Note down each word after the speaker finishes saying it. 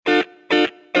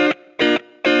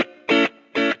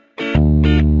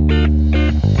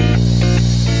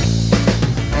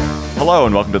Hello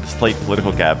and welcome to the Slate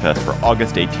Political Gabfest for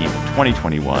August 18th,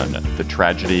 2021, the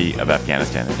Tragedy of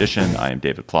Afghanistan edition. I am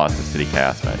David Plotz of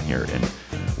CityCast. I'm here in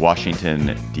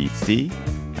Washington, D.C.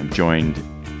 I'm joined,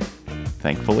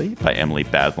 thankfully, by Emily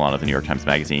Bazelon of the New York Times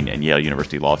Magazine and Yale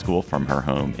University Law School from her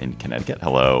home in Connecticut.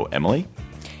 Hello, Emily.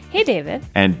 Hey, David.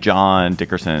 And John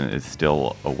Dickerson is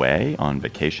still away on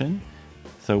vacation.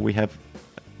 So we have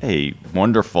a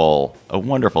wonderful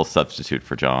substitute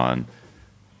for John.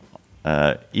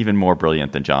 Even more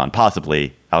brilliant than John,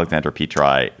 possibly Alexandra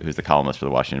Petri, who's the columnist for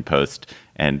the Washington Post,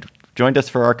 and joined us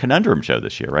for our Conundrum show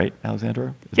this year, right,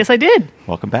 Alexandra? Yes, I did.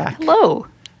 Welcome back. Hello.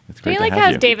 It's great I like to how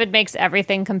have you. David makes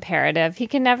everything comparative. He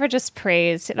can never just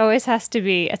praise. It always has to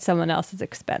be at someone else's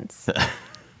expense.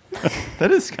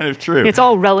 That is kind of true. It's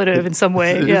all relative in some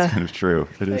way. It Yeah. is kind of true.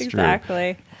 It is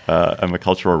Exactly. true. I'm a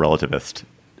cultural relativist.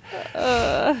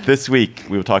 This week,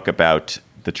 we will talk about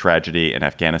the tragedy in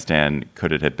Afghanistan.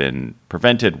 Could it have been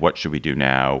prevented? What should we do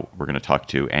now? We're going to talk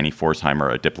to Annie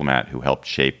Forsheimer, a diplomat who helped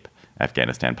shape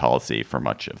Afghanistan policy for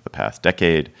much of the past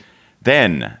decade.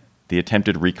 Then, the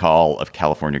attempted recall of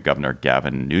California Governor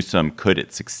Gavin Newsom. Could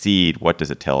it succeed? What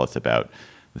does it tell us about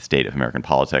the state of American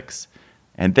politics?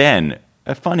 And then,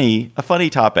 a funny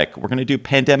topic. We're going to do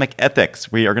pandemic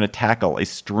ethics. We are going to tackle a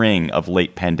string of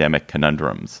late pandemic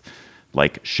conundrums.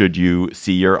 Like, should you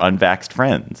see your unvaxxed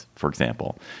friends, for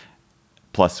example?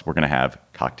 Plus, we're going to have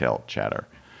cocktail chatter.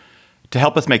 To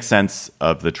help us make sense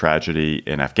of the tragedy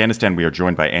in Afghanistan, we are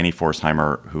joined by Annie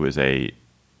Forsheimer, who is a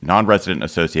non-resident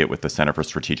associate with the Center for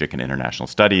Strategic and International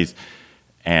Studies.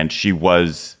 And she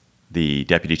was the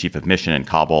deputy chief of mission in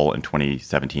Kabul in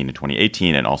 2017 and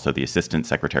 2018, and also the assistant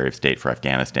secretary of state for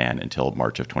Afghanistan until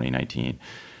March of 2019.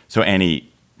 So,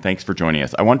 Annie, thanks for joining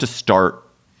us. I want to start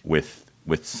with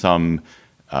some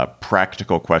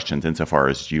practical questions insofar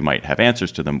as you might have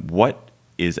answers to them. What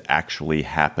is actually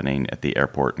happening at the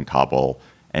airport in Kabul?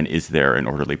 And is there an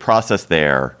orderly process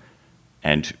there?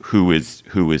 And who is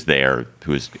there,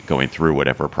 who is going through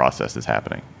whatever process is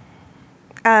happening?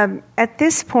 At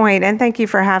this point, and thank you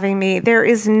for having me, there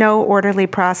is no orderly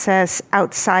process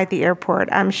outside the airport.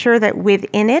 I'm sure that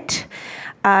within it,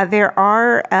 there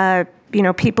are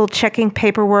people checking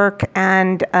paperwork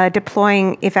and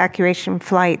deploying evacuation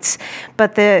flights.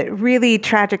 But the really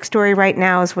tragic story right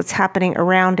now is what's happening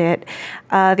around it.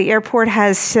 The airport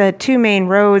has two main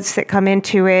roads that come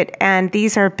into it, and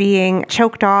these are being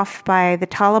choked off by the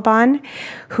Taliban,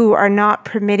 who are not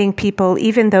permitting people,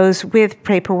 even those with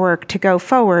paperwork, to go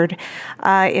forward.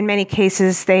 In many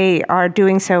cases, they are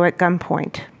doing so at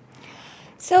gunpoint.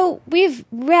 So we've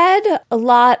read a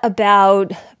lot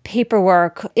about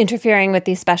paperwork interfering with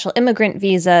these special immigrant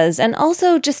visas, and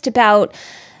also just about,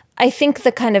 I think,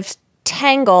 the kind of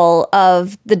tangle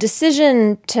of the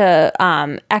decision to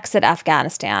exit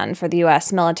Afghanistan, for the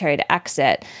U.S. military to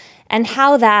exit, and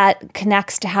how that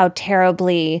connects to how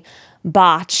terribly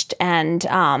botched and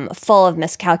full of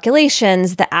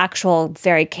miscalculations the actual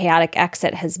very chaotic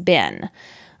exit has been.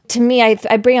 To me,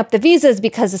 I bring up the visas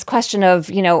because this question of,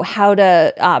 how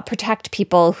to protect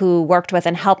people who worked with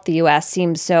and helped the U.S.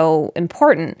 seems so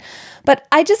important. But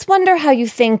I just wonder how you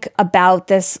think about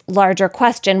this larger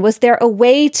question. Was there a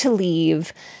way to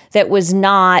leave that was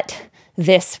not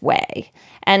this way?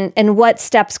 And what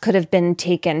steps could have been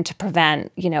taken to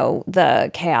prevent,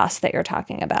 the chaos that you're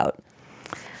talking about?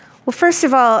 Well, first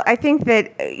of all, I think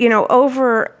that,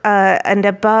 over and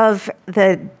above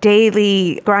the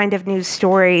daily grind of news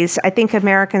stories, I think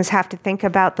Americans have to think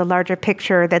about the larger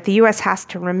picture that the U.S. has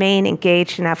to remain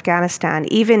engaged in Afghanistan.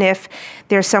 Even if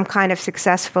there's some kind of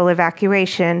successful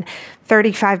evacuation,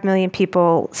 35 million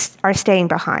people are staying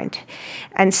behind.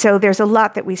 And so there's a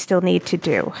lot that we still need to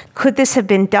do. Could this have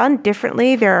been done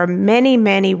differently? There are many,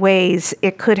 many ways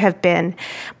it could have been.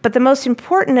 But the most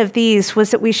important of these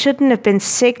was that we shouldn't have been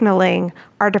signaling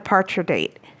our departure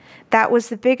date. That was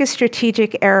the biggest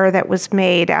strategic error that was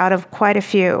made out of quite a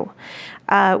few.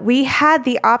 We had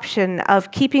the option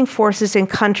of keeping forces in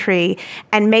country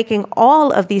and making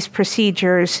all of these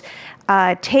procedures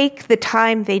take the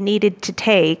time they needed to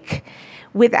take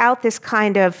without this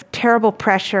kind of terrible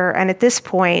pressure. And at this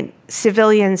point,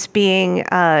 civilians being,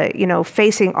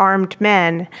 facing armed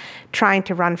men trying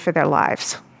to run for their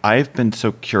lives. I've been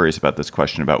so curious about this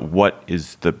question about what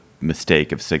is the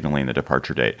mistake of signaling the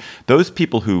departure date. Those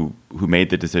people who made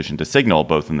the decision to signal,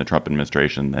 both in the Trump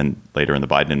administration and later in the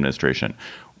Biden administration,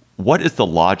 what is the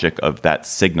logic of that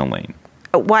signaling?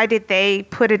 Why did they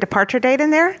put a departure date in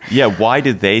there? Yeah, why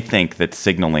did they think that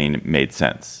signaling made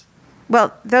sense?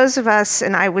 Well, those of us,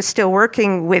 and I was still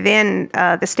working within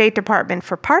the State Department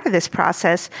for part of this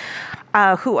process,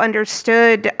 who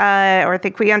understood, or I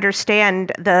think we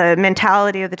understand the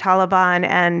mentality of the Taliban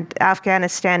and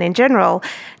Afghanistan in general,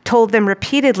 told them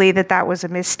repeatedly that that was a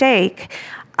mistake.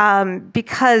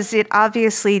 Because it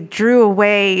obviously drew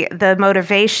away the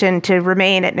motivation to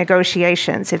remain at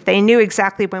negotiations. If they knew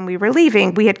exactly when we were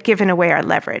leaving, we had given away our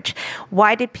leverage.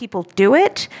 Why did people do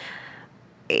it?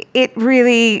 It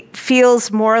really feels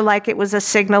more like it was a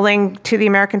signaling to the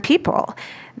American people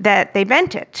that they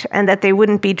meant it and that they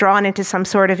wouldn't be drawn into some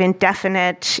sort of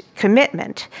indefinite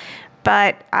commitment.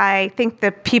 But I think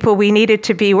the people we needed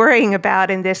to be worrying about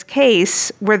in this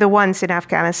case were the ones in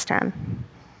Afghanistan.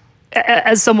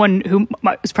 As someone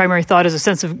whose primary thought is a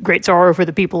sense of great sorrow for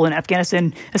the people in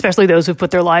Afghanistan, especially those who've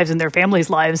put their lives and their families'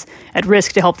 lives at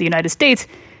risk to help the United States,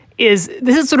 this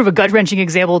is sort of a gut-wrenching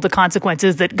example of the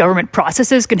consequences that government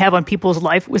processes can have on people's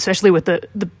life, especially with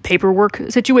the paperwork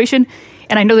situation.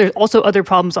 And I know there's also other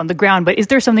problems on the ground, but is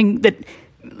there something that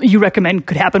you recommend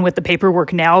could happen with the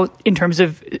paperwork now in terms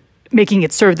of making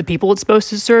it serve the people it's supposed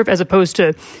to serve, as opposed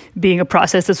to being a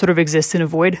process that sort of exists in a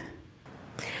void?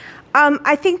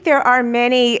 I think there are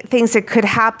many things that could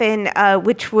happen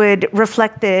which would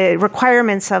reflect the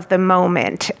requirements of the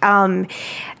moment.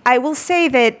 I will say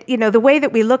that, the way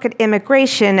that we look at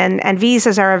immigration and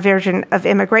visas are a version of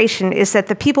immigration is that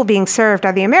the people being served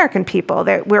are the American people,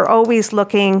 that we're always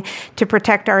looking to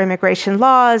protect our immigration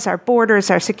laws, our borders,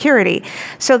 our security.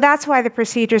 So that's why the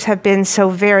procedures have been so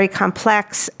very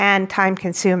complex and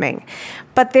time-consuming.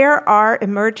 But there are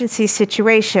emergency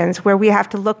situations where we have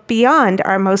to look beyond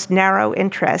our most narrow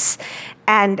interests.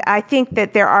 And I think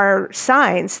that there are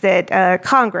signs that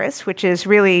Congress, which is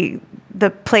really the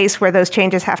place where those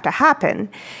changes have to happen,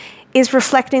 is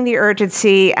reflecting the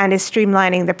urgency and is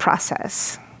streamlining the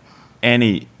process.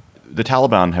 Annie, the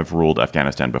Taliban have ruled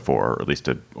Afghanistan before, or at least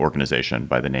an organization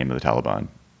by the name of the Taliban.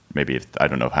 Maybe, I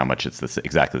don't know how much it's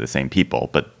exactly the same people,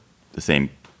 but the same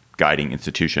guiding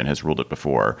institution has ruled it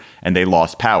before. And they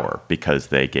lost power because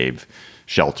they gave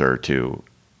shelter to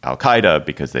al-Qaeda,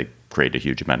 because they created a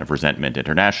huge amount of resentment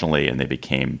internationally, and they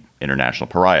became international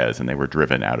pariahs, and they were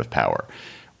driven out of power.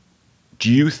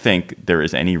 Do you think there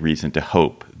is any reason to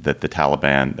hope that the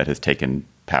Taliban that has taken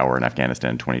power in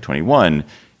Afghanistan in 2021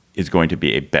 is going to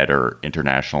be a better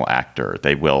international actor?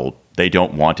 They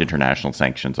don't want international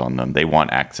sanctions on them. They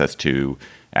want access to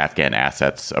Afghan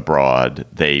assets abroad.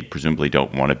 They presumably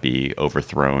don't want to be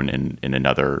overthrown in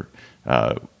another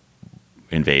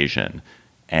invasion.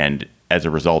 And as a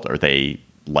result, are they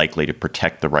likely to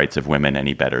protect the rights of women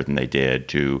any better than they did,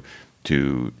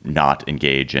 to not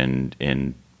engage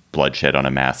in bloodshed on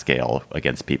a mass scale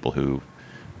against people who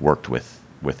worked with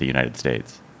the United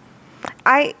States?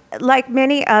 I, like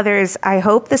many others, I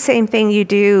hope the same thing you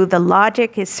do. The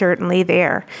logic is certainly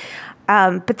there.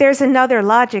 But there's another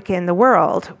logic in the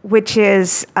world, which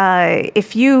is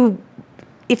if you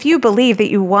believe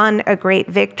that you won a great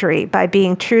victory by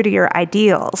being true to your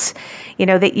ideals,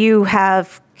 that you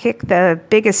have kicked the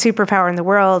biggest superpower in the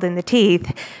world in the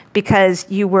teeth because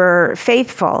you were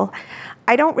faithful,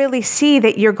 I don't really see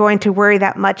that you're going to worry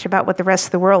that much about what the rest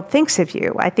of the world thinks of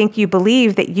you. I think you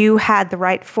believe that you had the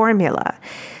right formula.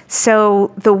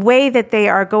 So the way that they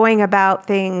are going about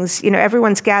things,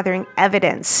 everyone's gathering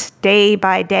evidence day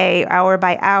by day, hour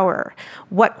by hour.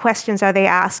 What questions are they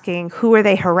asking? Who are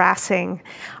they harassing?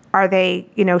 Are they,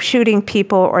 shooting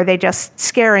people, or are they just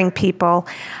scaring people?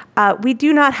 We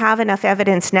do not have enough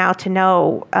evidence now to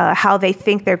know how they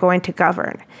think they're going to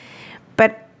govern.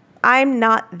 But I'm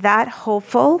not that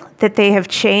hopeful that they have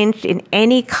changed in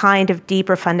any kind of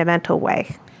deeper fundamental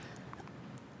way.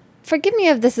 Forgive me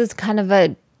if this is kind of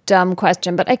a dumb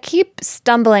question, but I keep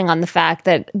stumbling on the fact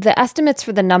that the estimates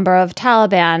for the number of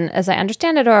Taliban, as I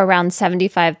understand it, are around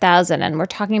 75,000, and we're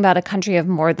talking about a country of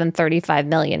more than 35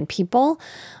 million people.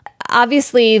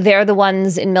 Obviously, they're the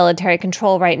ones in military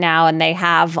control right now, and they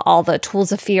have all the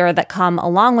tools of fear that come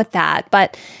along with that.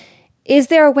 But is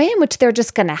there a way in which they're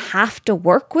just going to have to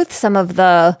work with some of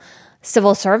the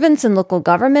civil servants and local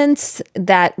governments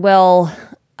that will,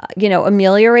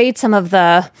 ameliorate some of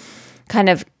the kind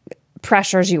of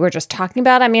pressures you were just talking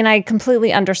about? I mean, I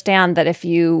completely understand that if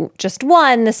you just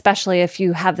won, especially if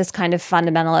you have this kind of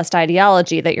fundamentalist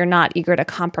ideology, that you're not eager to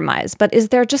compromise. But is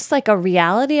there just like a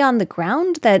reality on the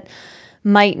ground that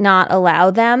might not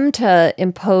allow them to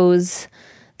impose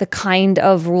the kind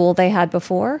of rule they had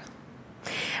before?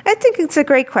 I think it's a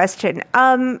great question.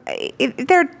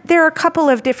 There are a couple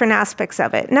of different aspects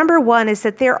of it. Number one is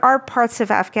that there are parts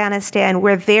of Afghanistan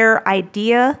where their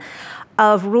idea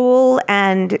of rule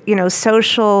and,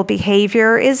 social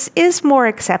behavior is more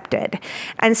accepted.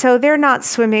 And so they're not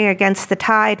swimming against the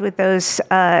tide with those,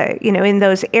 in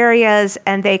those areas,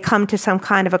 and they come to some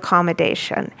kind of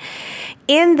accommodation.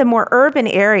 In the more urban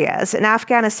areas, and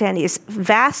Afghanistan is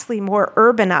vastly more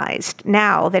urbanized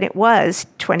now than it was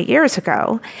 20 years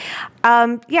ago,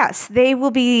 yes, they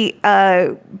will be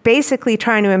basically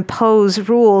trying to impose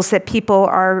rules that people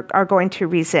are going to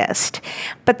resist.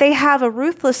 But they have a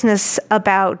ruthlessness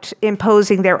about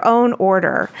imposing their own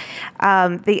order.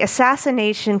 The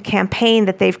assassination campaign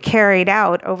that they've carried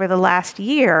out over the last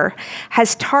year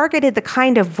has targeted the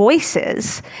kind of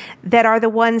voices that are the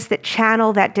ones that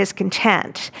channel that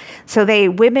discontent. So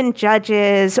women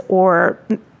judges or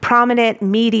prominent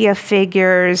media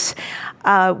figures,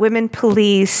 women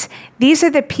police, these are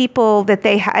the people that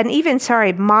and even,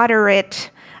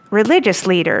 moderate religious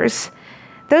leaders.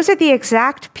 Those are the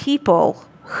exact people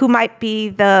who might be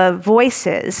the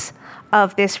voices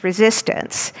of this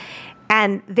resistance.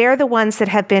 And they're the ones that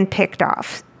have been picked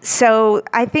off. So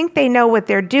I think they know what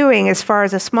they're doing as far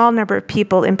as a small number of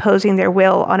people imposing their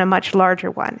will on a much larger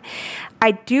one.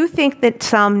 I do think that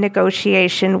some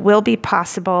negotiation will be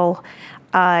possible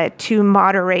to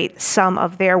moderate some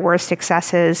of their worst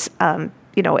excesses.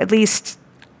 At least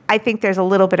I think there's a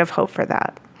little bit of hope for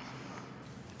that.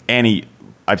 Annie,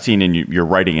 I've seen in your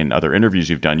writing and other interviews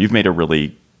you've done, you've made a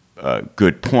really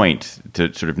good point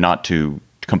to sort of not to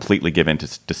completely give in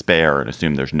to despair and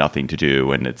assume there's nothing to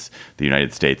do and it's the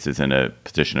United States is in a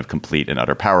position of complete and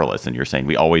utter powerless. And you're saying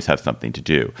we always have something to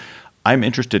do. I'm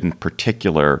interested in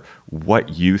particular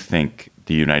what you think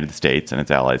the United States and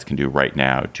its allies can do right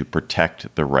now to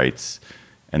protect the rights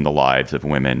and the lives of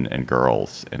women and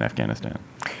girls in Afghanistan.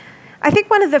 I think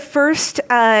one of the first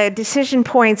decision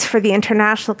points for the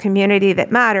international community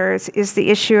that matters is the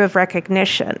issue of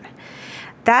recognition.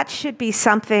 That should be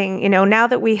something, now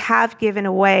that we have given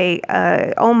away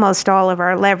almost all of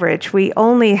our leverage, we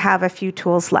only have a few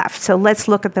tools left. So let's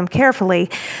look at them carefully.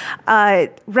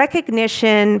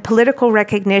 Recognition, political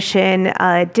recognition,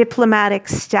 diplomatic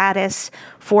status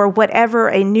for whatever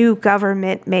a new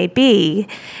government may be,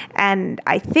 and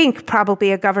I think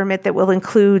probably a government that will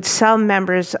include some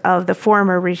members of the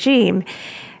former regime.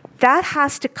 That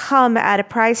has to come at a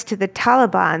price to the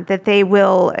Taliban that they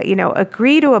will,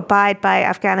 agree to abide by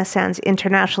Afghanistan's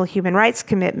international human rights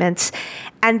commitments,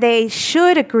 and they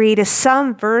should agree to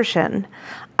some version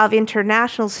of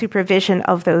international supervision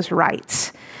of those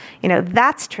rights.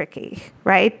 That's tricky,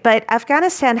 right? But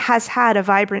Afghanistan has had a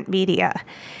vibrant media.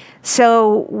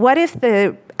 So what if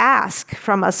the ask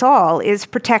from us all is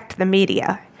protect the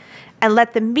media and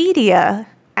let the media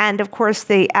and, of course,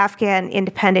 the Afghan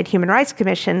Independent Human Rights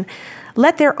Commission,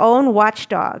 let their own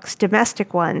watchdogs,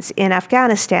 domestic ones in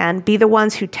Afghanistan, be the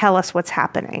ones who tell us what's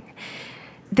happening.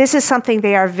 This is something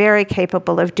they are very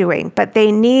capable of doing, but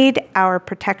they need our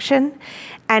protection.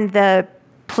 And the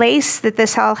place that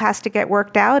this all has to get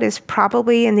worked out is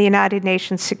probably in the United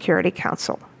Nations Security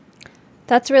Council.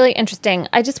 That's really interesting.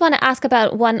 I just want to ask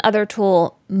about one other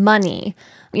tool, money.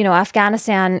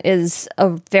 Afghanistan is a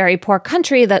very poor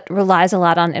country that relies a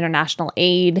lot on international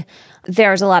aid.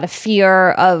 There's a lot of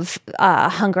fear of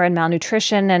hunger and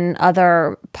malnutrition and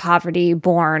other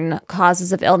poverty-born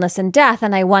causes of illness and death.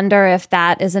 And I wonder if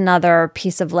that is another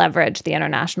piece of leverage the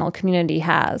international community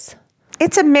has.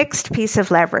 It's a mixed piece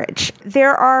of leverage.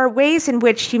 There are ways in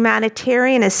which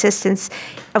humanitarian assistance,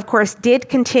 of course, did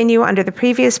continue under the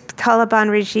previous Taliban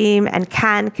regime and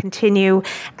can continue,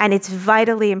 and it's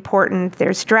vitally important.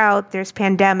 There's drought, there's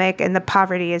pandemic, and the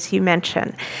poverty, as you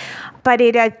mentioned. But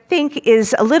it, I think,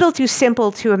 is a little too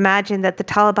simple to imagine that the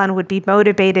Taliban would be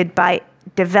motivated by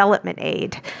development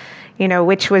aid,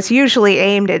 which was usually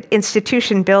aimed at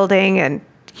institution building and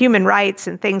human rights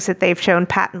and things that they've shown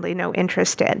patently no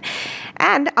interest in.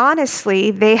 And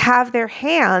honestly, they have their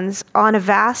hands on a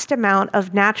vast amount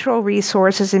of natural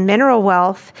resources and mineral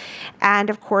wealth, and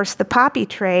of course the poppy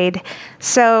trade.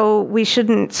 So we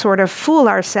shouldn't sort of fool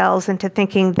ourselves into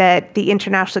thinking that the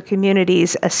international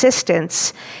community's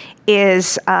assistance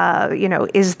is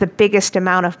the biggest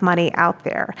amount of money out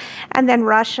there. And then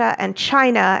Russia and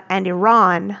China and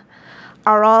Iran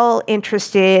are all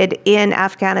interested in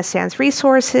Afghanistan's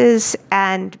resources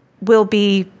and will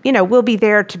be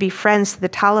there to be friends to the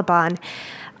Taliban.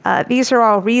 These are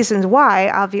all reasons why,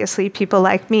 obviously, people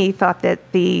like me thought that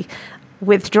the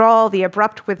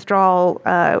abrupt withdrawal,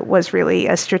 was really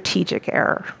a strategic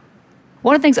error.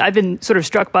 One of the things I've been sort of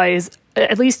struck by is,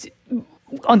 at least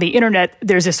on the internet,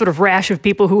 there's this sort of rash of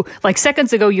people who, like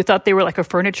seconds ago, you thought they were like a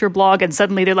furniture blog, and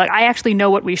suddenly they're like, I actually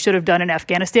know what we should have done in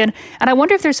Afghanistan. And I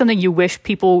wonder if there's something you wish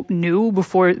people knew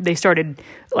before they started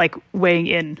like weighing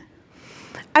in.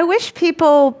 I wish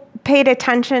people paid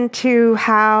attention to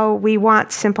how we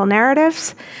want simple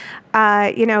narratives.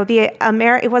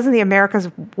 It wasn't the America's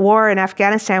war in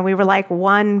Afghanistan. We were like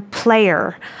one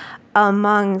player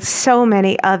among so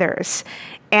many others.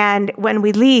 And when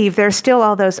we leave, there's still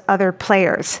all those other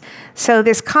players. So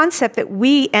this concept that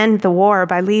we end the war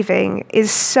by leaving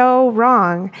is so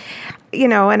wrong.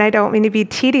 And I don't mean to be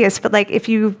tedious, but like if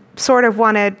you sort of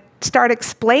want to start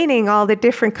explaining all the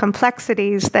different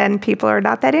complexities, then people are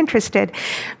not that interested.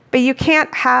 But you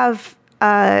can't have,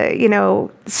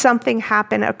 something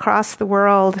happen across the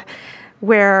world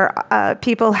where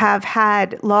people have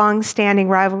had long-standing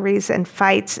rivalries and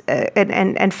fights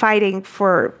and fighting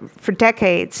for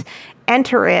decades,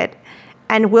 enter it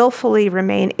and willfully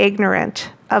remain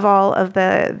ignorant of all of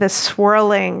the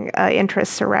swirling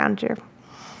interests around you.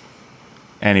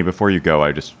 Annie, before you go,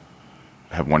 I just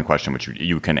have one question, which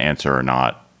you can answer or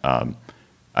not.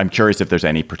 I'm curious if there's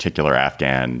any particular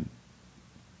Afghan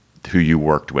who you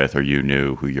worked with or you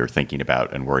knew who you're thinking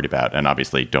about and worried about, and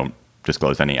obviously don't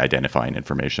disclose any identifying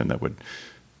information that would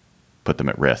put them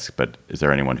at risk. But is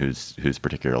there anyone who's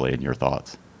particularly in your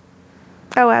thoughts?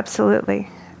 Oh, absolutely.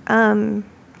 My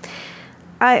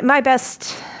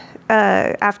best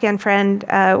Afghan friend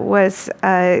was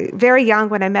very young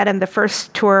when I met him. The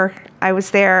first tour I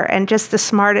was there, and just the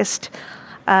smartest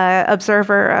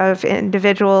observer of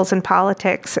individuals and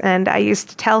politics. And I used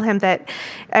to tell him that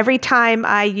every time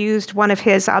I used one of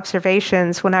his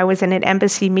observations when I was in an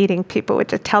embassy meeting, people would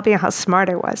just tell me how smart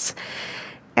I was.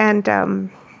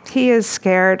 And he is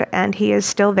scared, and he is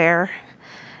still there.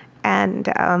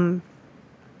 And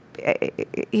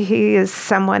he is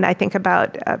someone I think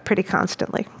about pretty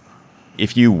constantly.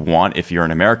 If you're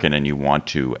an American and you want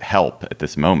to help at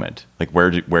this moment, like where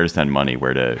to send money,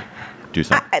 where to do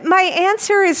something? My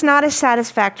answer is not a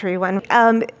satisfactory one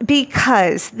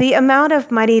because the amount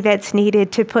of money that's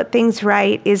needed to put things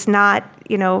right is not,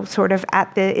 sort of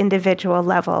at the individual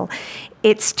level.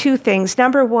 It's two things.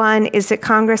 Number one is that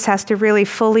Congress has to really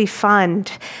fully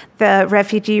fund the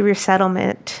refugee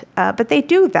resettlement. But they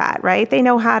do that, right? They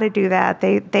know how to do that.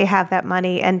 They have that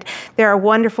money. And there are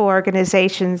wonderful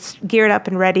organizations geared up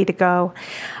and ready to go.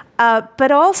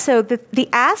 But also, the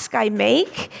ask I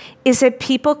make is that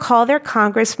people call their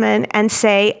congressman and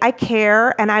say, I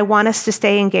care and I want us to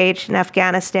stay engaged in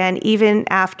Afghanistan even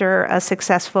after a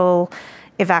successful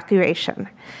evacuation.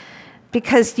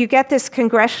 Because you get this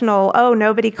congressional,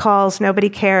 nobody calls, nobody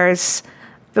cares,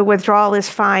 the withdrawal is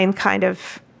fine kind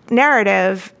of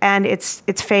narrative, and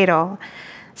it's fatal.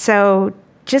 So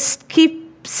just keep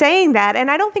saying that.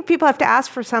 And I don't think people have to ask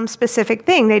for some specific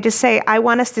thing. They just say, I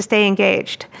want us to stay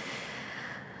engaged.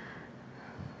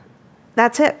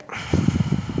 That's it.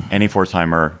 Annie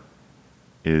Pforzheimer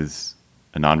is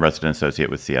a non-resident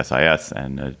associate with CSIS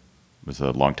and was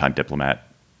a longtime diplomat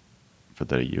for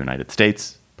the United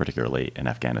States, particularly in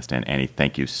Afghanistan. Annie,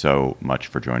 thank you so much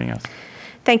for joining us.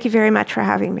 Thank you very much for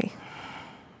having me.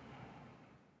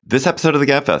 This episode of the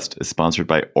GabFest is sponsored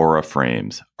by Aura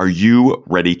Frames. Are you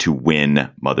ready to win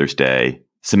Mother's Day?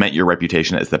 Cement your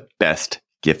reputation as the best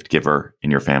gift giver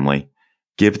in your family?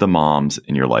 Give the moms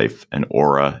in your life an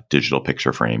Aura digital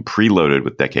picture frame preloaded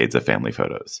with decades of family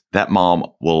photos. That mom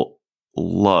will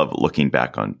love looking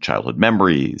back on childhood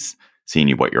memories, seeing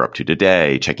you what you're up to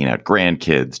today, checking out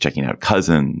grandkids, checking out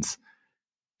cousins.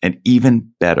 And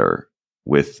even better,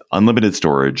 with unlimited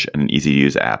storage and an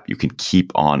easy-to-use app, you can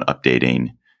keep on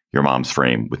updating your mom's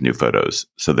frame with new photos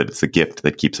so that it's a gift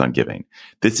that keeps on giving.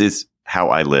 This is how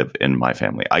I live in my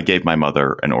family. I gave my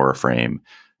mother an Aura frame.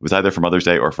 It was either for Mother's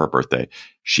Day or for her birthday.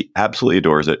 She absolutely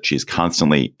adores it. She's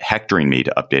constantly hectoring me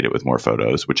to update it with more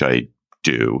photos, which I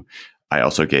do. I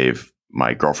also gave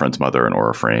my girlfriend's mother an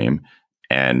Aura frame,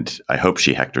 and I hope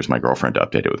she hectors my girlfriend to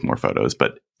update it with more photos.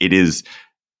 But it is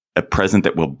a present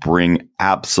that will bring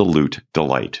absolute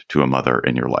delight to a mother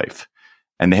in your life.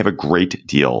 And they have a great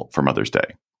deal for Mother's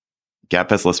Day.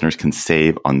 GabFest listeners can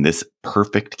save on this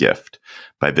perfect gift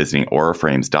by visiting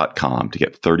auraframes.com to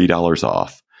get $30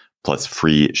 off plus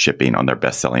free shipping on their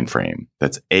best-selling frame.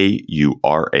 That's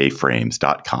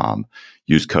auraframes.com.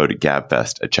 Use code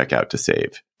GabFest at checkout to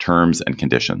save. Terms and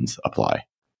conditions apply.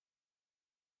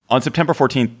 On September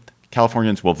 14th,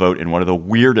 Californians will vote in one of the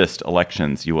weirdest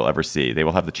elections you will ever see. They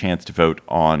will have the chance to vote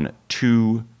on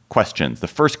two questions. The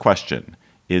first question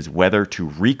is whether to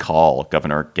recall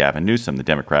Governor Gavin Newsom, the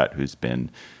Democrat who's been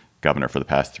governor for the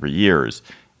past 3 years.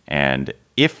 And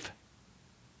if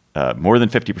more than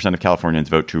 50% of Californians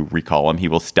vote to recall him, he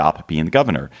will stop being the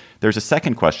governor. There's a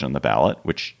second question on the ballot,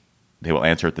 which They will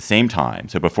answer at the same time.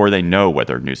 So before they know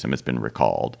whether Newsom has been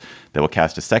recalled, they will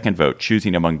cast a second vote,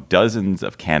 choosing among dozens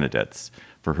of candidates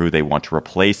for who they want to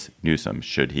replace Newsom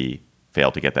should he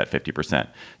fail to get that 50%.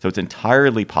 So it's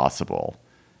entirely possible,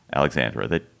 Alexandra,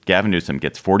 that Gavin Newsom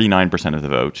gets 49% of the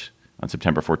vote on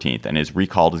September 14th and is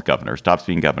recalled as governor, stops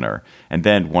being governor, and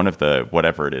then one of the,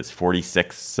 whatever it is,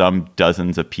 46 some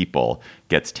dozens of people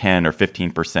gets 10 or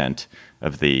 15%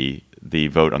 of the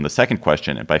vote on the second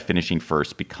question, and by finishing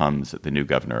first becomes the new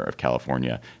governor of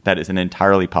California. That is an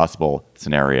entirely possible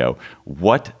scenario.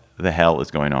 What the hell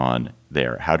is going on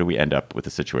there? How do we end up with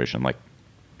a situation like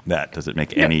that? Does it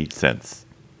make any sense?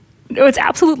 No, it's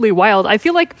absolutely wild. I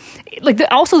feel like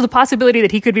also the possibility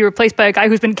that he could be replaced by a guy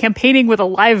who's been campaigning with a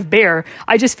live bear.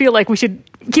 I just feel like we should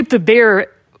keep the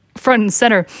bear front and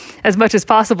center as much as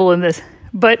possible in this.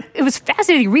 But it was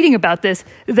fascinating reading about this,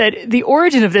 that the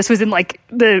origin of this was in like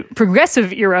the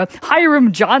progressive era.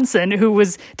 Hiram Johnson, who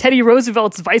was Teddy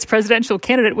Roosevelt's vice presidential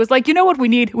candidate, was like, you know what we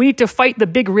need? We need to fight the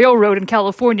big railroad in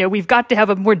California. We've got to have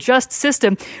a more just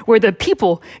system where the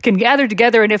people can gather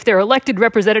together, and if their elected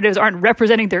representatives aren't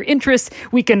representing their interests,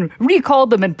 we can recall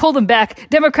them and pull them back.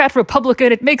 Democrat,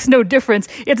 Republican, it makes no difference.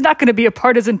 It's not going to be a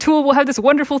partisan tool. We'll have this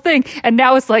wonderful thing. And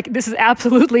now it's like, this is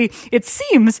absolutely, it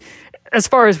seems, as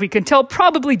far as we can tell,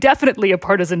 probably definitely a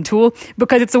partisan tool,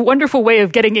 because it's a wonderful way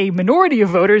of getting a minority of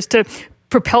voters to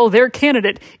propel their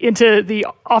candidate into the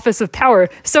office of power.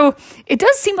 So it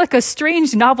does seem like a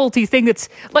strange novelty thing that's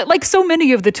like so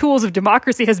many of the tools of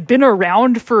democracy has been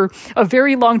around for a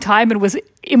very long time and was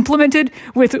implemented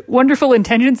with wonderful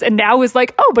intentions, and now is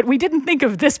like, oh, but we didn't think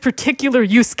of this particular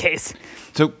use case.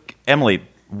 So, Emily,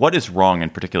 what is wrong in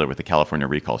particular with the California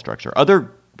recall structure?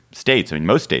 Other states, I mean,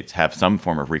 most states have some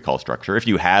form of recall structure. If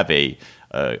you have a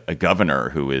governor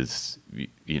who is,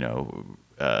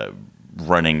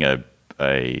 running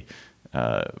a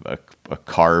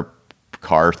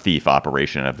car thief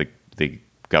operation of the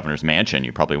governor's mansion,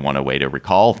 you probably want a way to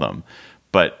recall them.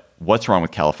 But what's wrong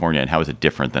with California, and how is it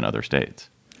different than other states?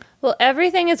 Well,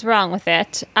 everything is wrong with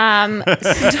it.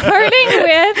 Starting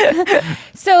with,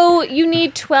 so you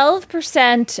need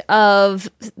 12% of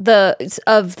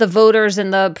the voters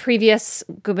in the previous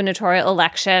gubernatorial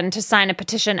election to sign a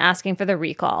petition asking for the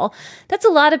recall. That's a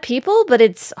lot of people, but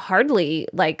it's hardly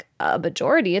like a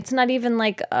majority. It's not even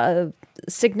like a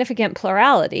significant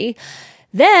plurality.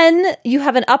 Then you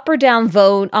have an up or down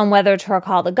vote on whether to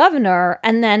recall the governor,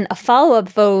 and then a follow-up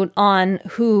vote on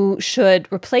who should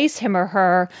replace him or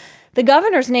her. The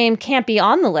governor's name can't be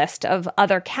on the list of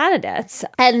other candidates,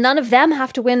 and none of them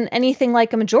have to win anything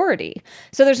like a majority.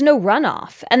 So there's no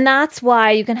runoff. And that's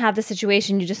why you can have the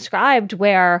situation you described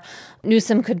where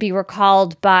Newsom could be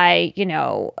recalled by,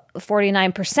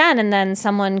 49%, and then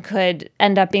someone could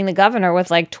end up being the governor with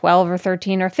like 12 or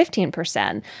 13 or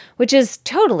 15%, which is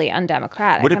totally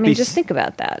undemocratic. Just think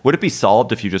about that. Would it be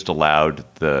solved if you just allowed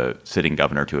the sitting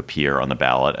governor to appear on the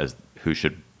ballot as who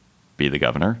should be the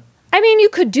governor? You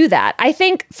could do that. I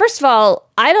think, first of all,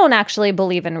 I don't actually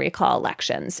believe in recall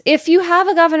elections. If you have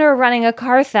a governor running a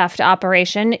car theft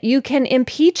operation, you can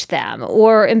impeach them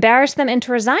or embarrass them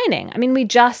into resigning. We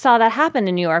just saw that happen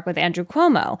in New York with Andrew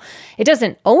Cuomo. It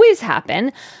doesn't always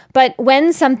happen, but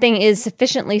when something is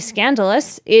sufficiently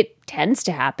scandalous, it tends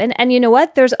to happen. And you know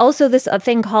what? There's also this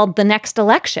thing called the next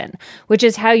election, which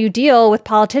is how you deal with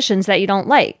politicians that you don't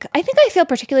like. I think I feel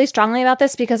particularly strongly about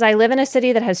this because I live in a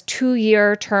city that has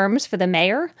 2-year terms for the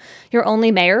mayor. You're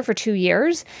only mayor for 2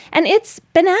 years. And it's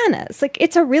bananas.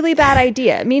 It's a really bad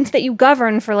idea. It means that you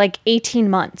govern for 18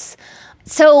 months.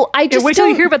 So I just wait till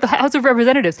you hear about the House of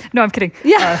Representatives. No, I'm kidding.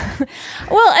 Yeah.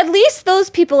 Well, at least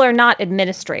those people are not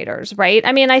administrators, right?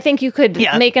 I think you could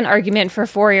make an argument for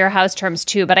 4-year House terms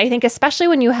too, but I think especially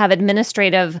when you have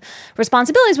administrative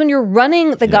responsibilities, when you're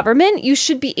running the government, you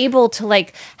should be able to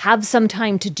have some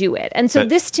time to do it. And so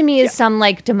this to me is some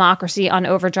democracy on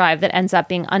overdrive that ends up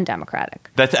being undemocratic.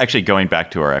 That's actually going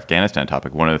back to our Afghanistan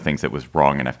topic. One of the things that was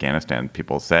wrong in Afghanistan,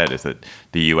 people said, is that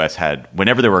the U.S. had,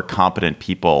 whenever there were competent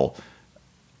people,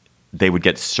 they would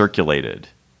get circulated.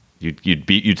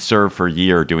 You'd serve for a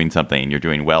year doing something and you're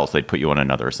doing well, so they'd put you on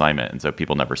another assignment. And so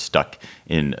people never stuck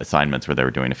in assignments where they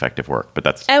were doing effective work. But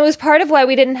and it was part of why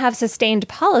we didn't have sustained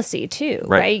policy too,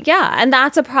 right? Yeah. And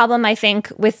that's a problem, I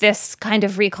think, with this kind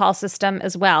of recall system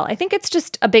as well. I think it's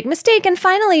just a big mistake. And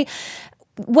finally,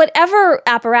 whatever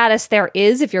apparatus there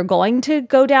is, if you're going to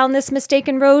go down this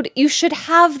mistaken road, you should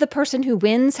have the person who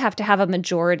wins have to have a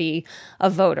majority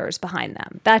of voters behind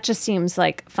them. That just seems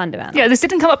fundamental. Yeah, this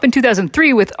didn't come up in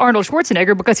 2003 with Arnold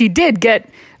Schwarzenegger because he did get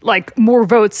more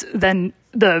votes than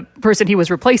the person he was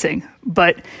replacing.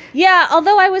 But yeah,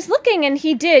 although I was looking and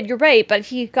he did, you're right, but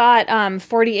he got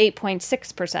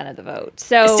 48.6% of the vote.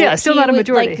 So yeah, still not a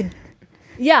majority.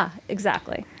 Yeah,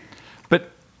 exactly.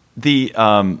 But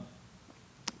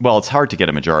well, it's hard to get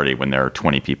a majority when there are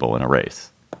 20 people in a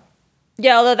race.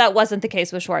 Yeah, although that wasn't the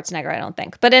case with Schwarzenegger, I don't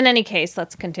think. But in any case,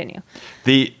 let's continue.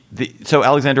 So,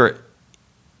 Alexandra,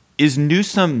 is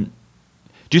Newsom...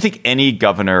 Do you think any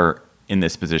governor in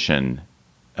this position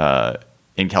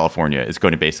in California is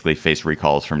going to basically face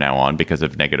recalls from now on because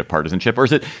of negative partisanship? Or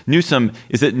is it Newsom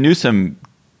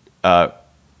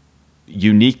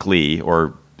uniquely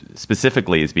or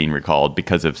specifically is being recalled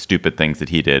because of stupid things that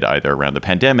he did either around the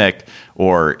pandemic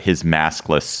or his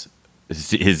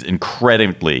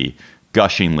incredibly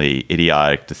gushingly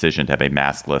idiotic decision to have a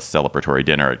maskless celebratory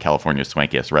dinner at California's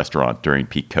swankiest restaurant during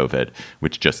peak COVID,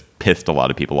 which just pissed a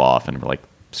lot of people off and were like,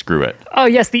 screw it. Oh,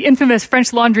 yes, the infamous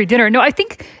French Laundry dinner. No, I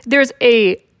think there's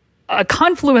a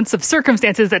confluence of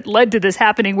circumstances that led to this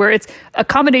happening, where it's a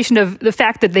combination of the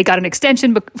fact that they got an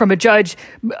extension from a judge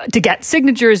to get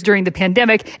signatures during the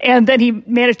pandemic, and then he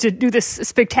managed to do this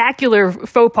spectacular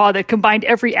faux pas that combined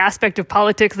every aspect of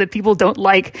politics that people don't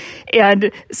like.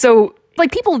 And so,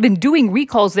 like, people have been doing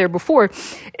recalls there before.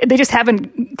 They just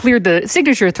haven't cleared the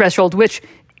signature threshold, which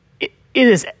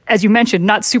is, as you mentioned,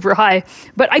 not super high.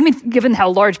 But I mean, given how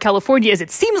large California is, it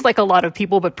seems like a lot of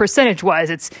people, but percentage-wise,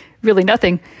 it's really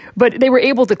nothing. But they were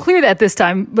able to clear that this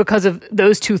time because of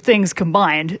those two things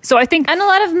combined. So I think... And a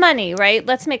lot of money, right?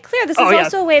 Let's make clear. This is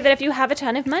also a way that if you have a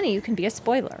ton of money, you can be a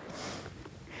spoiler.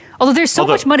 Although there's so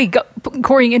much money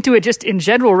pouring into it just in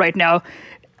general right now.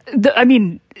 I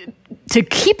mean, to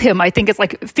keep him, I think it's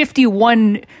like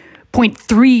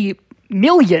 51.3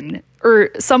 million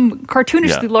or some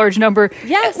cartoonishly large number,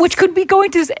 yes, which could be going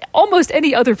to almost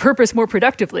any other purpose more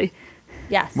productively.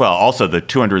 Yes. Well, also the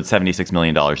 $276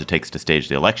 million it takes to stage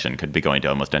the election could be going to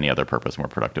almost any other purpose more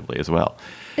productively as well.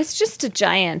 It's just a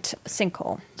giant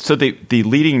sinkhole. So the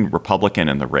leading Republican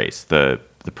in the race, the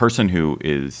person who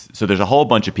is... So there's a whole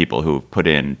bunch of people who have put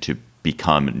in to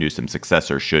become Newsom's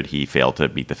successor should he fail to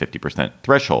meet the 50%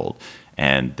 threshold.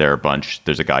 And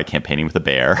there's a guy campaigning with a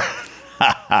bear.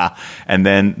 And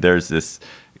then there's this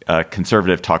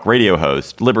conservative talk radio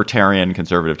host, libertarian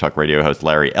conservative talk radio host,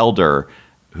 Larry Elder,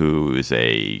 who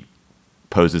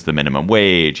poses the minimum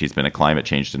wage. He's been a climate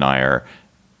change denier.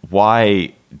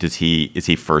 Why is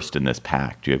he first in this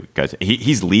pack? Do you guys?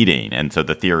 He's leading, and so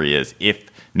the theory is if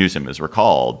Newsom is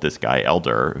recalled, this guy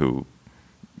Elder, who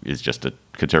is just a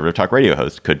conservative talk radio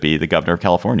host, could be the governor of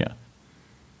California.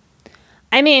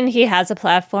 I mean, he has a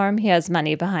platform, he has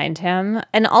money behind him.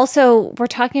 And also, we're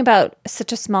talking about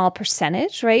such a small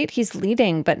percentage, right? He's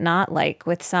leading, but not like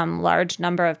with some large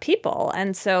number of people.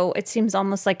 And so it seems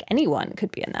almost like anyone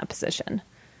could be in that position.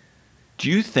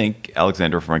 Do you think,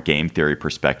 Alexander, from a game theory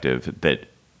perspective, that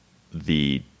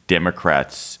the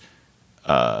Democrats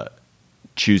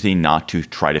choosing not to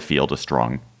try to field a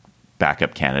strong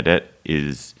backup candidate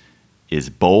is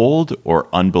bold or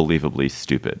unbelievably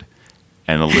stupid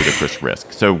and a ludicrous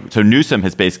risk? So Newsom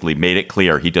has basically made it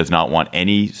clear he does not want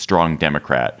any strong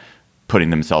Democrat putting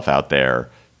themselves out there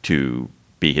to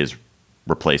be his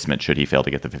replacement should he fail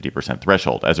to get the 50%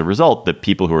 threshold. As a result, the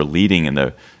people who are leading in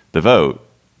the vote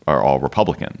are all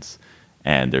Republicans.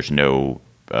 And there's no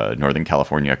Northern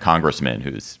California congressman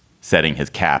who's setting his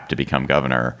cap to become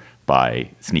governor by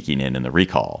sneaking in the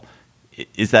recall.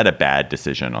 Is that a bad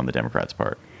decision on the Democrats'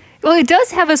 part? Well, it does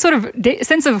have a sort of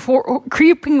sense of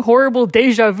creeping, horrible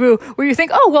deja vu where you think,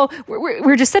 oh, well,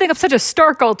 we're just setting up such a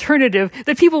stark alternative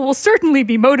that people will certainly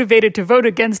be motivated to vote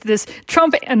against this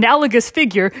Trump-analogous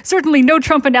figure. Certainly no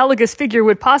Trump-analogous figure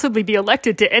would possibly be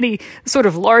elected to any sort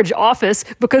of large office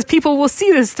because people will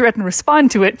see this threat and respond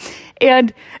to it.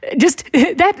 And just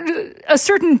that, a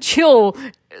certain chill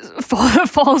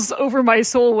falls over my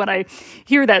soul when I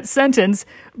hear that sentence.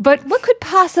 But what could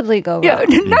possibly go wrong? Yeah,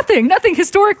 nothing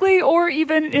historically or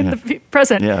even in the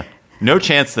present. Yeah, no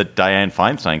chance that Dianne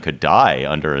Feinstein could die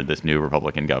under this new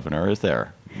Republican governor, is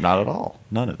there? Not at all.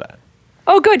 None of that.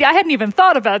 Oh, good. I hadn't even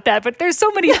thought about that, but there's so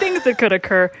many things that could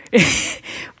occur.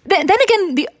 Then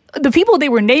again, the people they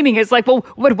were naming is like, well,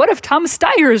 what if Tom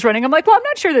Steyer is running? I'm like, well, I'm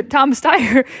not sure that Tom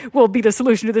Steyer will be the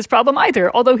solution to this problem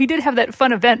either. Although he did have that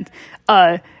fun event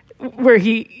where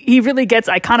he really gets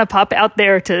Iconopop out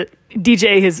there to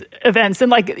DJ his events.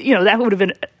 And that would have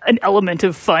been an element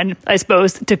of fun, I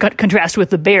suppose, to contrast with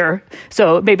the bear.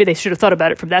 So maybe they should have thought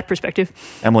about it from that perspective.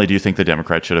 Emily, do you think the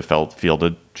Democrats should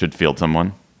field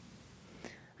someone?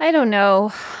 I don't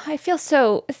know. I feel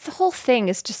the whole thing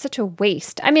is just such a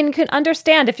waste. I mean, you can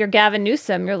understand if you're Gavin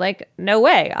Newsom, you're like, no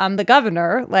way, I'm the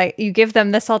governor. Like, you give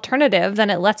them this alternative, then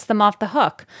it lets them off the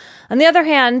hook. On the other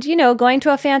hand, going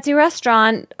to a fancy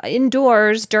restaurant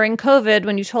indoors during COVID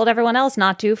when you told everyone else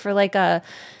not to for like a,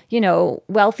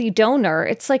 wealthy donor,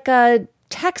 it's like a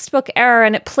textbook error,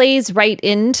 and it plays right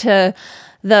into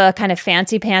the kind of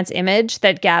fancy pants image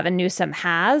that Gavin Newsom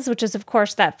has, which is, of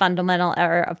course, that fundamental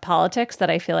error of politics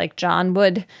that I feel like John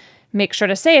would make sure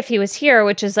to say if he was here,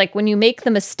 which is like when you make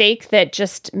the mistake that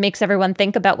just makes everyone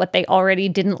think about what they already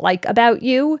didn't like about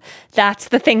you, that's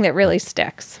the thing that really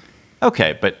sticks.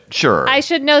 Okay, but sure. I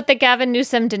should note that Gavin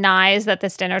Newsom denies that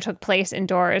this dinner took place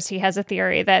indoors. He has a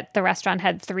theory that the restaurant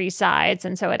had 3 sides,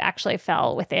 and so it actually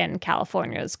fell within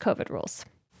California's COVID rules.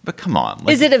 But come on.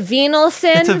 Is it a venal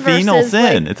sin? It's a venal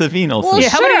sin. It's a venal sin. Yeah,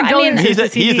 how many indulgences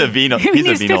does he he's need? a venal He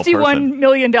needs $51 person.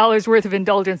 million worth of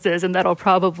indulgences, and that'll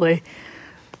probably...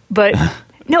 But...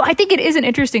 No, I think it is an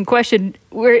interesting question.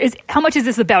 How much is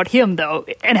this about him, though?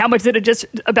 And how much is it just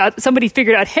about somebody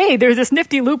figured out, hey, there's this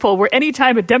nifty loophole where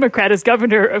anytime a Democrat is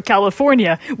governor of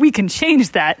California, we can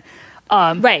change that.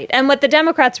 Right. And what the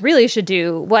Democrats really should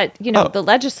do, the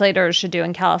legislators should do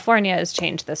in California is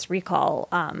change this recall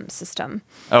system.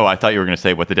 Oh, I thought you were going to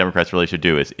say what the Democrats really should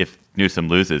do is, if Newsom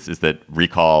loses, is that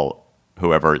recall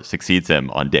whoever succeeds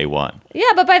him on day one. Yeah,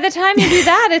 but by the time you do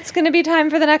that, it's going to be time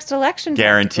for the next election.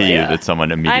 Guarantee you that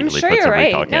someone immediately puts a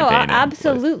recall campaign in.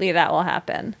 Absolutely, that will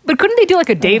happen. But couldn't they do like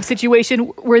a Dave situation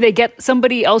where they get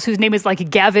somebody else whose name is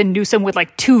like Gavin Newsom with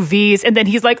like 2 V's, and then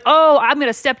he's like, oh, I'm going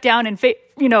to step down in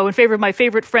favor of my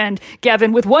favorite friend,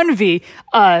 Gavin, with 1 V.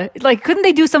 Couldn't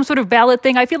they do some sort of ballot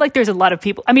thing? I feel like there's a lot of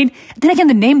people. I mean, then again,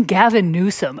 the name Gavin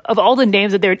Newsom, of all the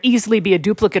names that there'd easily be a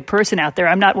duplicate person out there,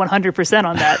 I'm not 100%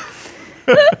 on that.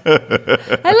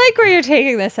 I like where you're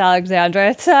taking this,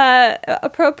 Alexandra. It's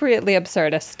appropriately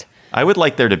absurdist. I would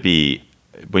like there to be,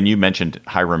 when you mentioned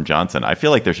Hiram Johnson, I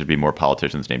feel like there should be more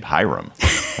politicians named Hiram.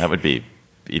 That would be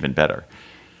even better.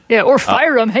 Yeah, or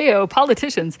fire them, heyo,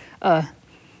 politicians. Do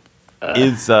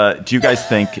you guys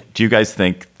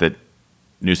think that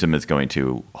Newsom is going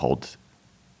to hold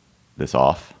this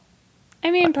off?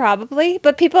 I mean, probably,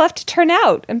 but people have to turn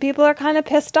out, and people are kind of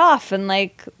pissed off and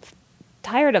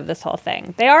tired of this whole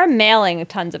thing. They are mailing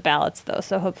tons of ballots, though,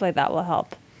 so hopefully that will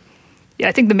help. Yeah,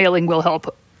 I think the mailing will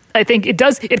help. I think it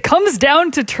does. It comes down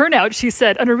to turnout, she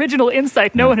said, an original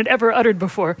insight no one had ever uttered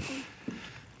before.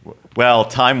 Well,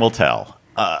 time will tell.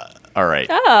 All right.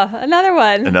 Oh, another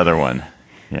one. Another one.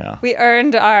 Yeah. We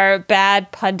earned our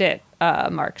bad pundit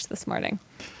marks this morning.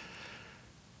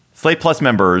 Slate Plus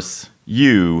members,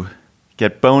 you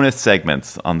get bonus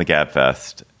segments on the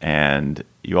GabFest, and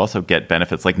you also get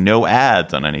benefits like no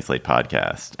ads on any Slate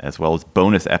podcast, as well as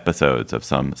bonus episodes of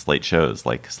some Slate shows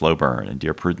like Slow Burn and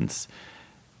Dear Prudence.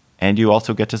 And you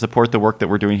also get to support the work that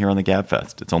we're doing here on the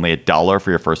GabFest. It's only $1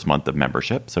 for your first month of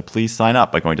membership, so please sign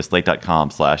up by going to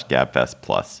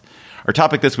slate.com/GabFest+. Our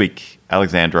topic this week,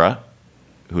 Alexandra,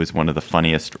 who is one of the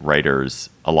funniest writers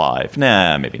alive.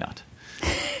 Nah, maybe not.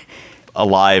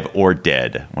 Alive or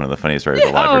dead. One of the funniest writers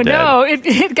alive or dead. Oh, no.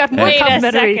 It got more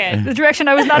complimentary. The direction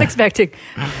I was not expecting.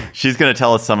 She's going to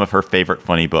tell us some of her favorite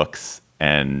funny books,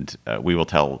 and we will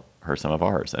tell her some of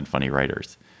ours and funny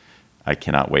writers. I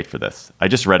cannot wait for this. I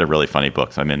just read a really funny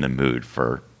book, so I'm in the mood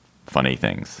for funny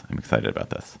things. I'm excited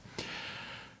about this.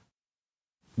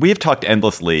 We have talked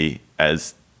endlessly,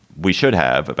 as we should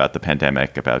have, about the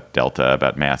pandemic, about Delta,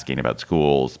 about masking, about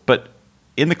schools. But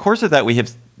in the course of that, we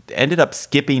have ended up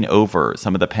skipping over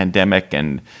some of the pandemic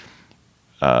and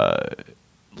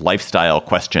lifestyle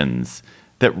questions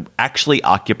that actually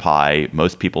occupy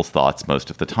most people's thoughts most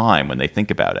of the time when they think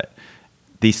about it.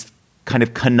 These kind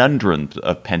of conundrums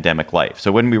of pandemic life.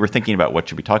 So when we were thinking about what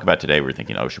should we talk about today, we were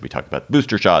thinking, should we talk about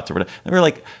booster shots or whatever? And we were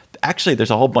like, actually,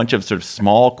 there's a whole bunch of sort of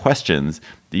small questions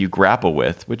that you grapple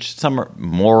with, which some are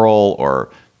moral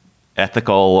or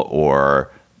ethical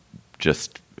or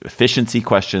just efficiency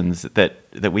questions that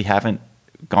we haven't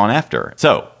gone after.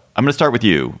 So I'm going to start with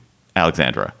you,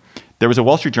 Alexandra. There was a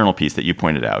Wall Street Journal piece that you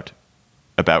pointed out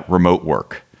about remote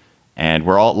work. And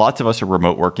lots of us are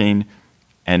remote working.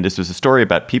 And this was a story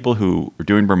about people who are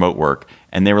doing remote work.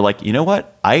 And they were like, you know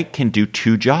what? I can do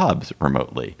 2 jobs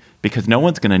remotely because no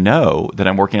one's going to know that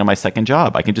I'm working on my second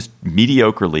job. I can just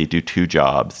mediocrely do 2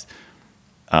 jobs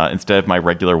instead of my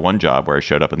regular 1 job where I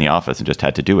showed up in the office and just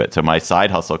had to do it. So my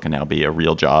side hustle can now be a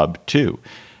real job too.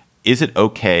 Is it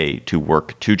okay to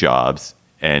work 2 jobs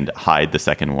and hide the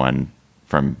second one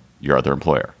from your other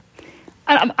employer?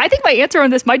 I think my answer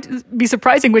on this might be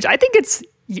surprising, which I think it's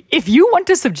if you want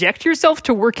to subject yourself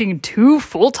to working 2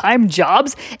 full-time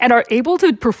jobs and are able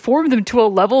to perform them to a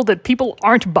level that people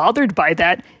aren't bothered by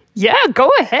that, yeah, go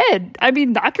ahead. I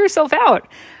mean, knock yourself out.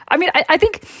 I mean, I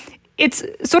think it's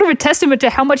sort of a testament to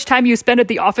how much time you spend at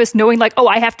the office knowing like, oh,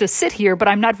 I have to sit here, but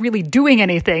I'm not really doing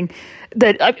anything,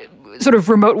 that sort of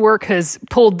remote work has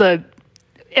pulled the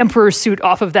emperor's suit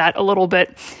off of that a little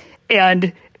bit.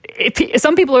 And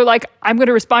some people are like, I'm going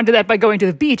to respond to that by going to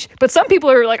the beach. But some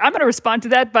people are like, I'm going to respond to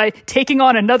that by taking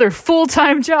on another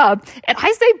full-time job. And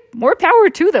I say more power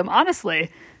to them, honestly.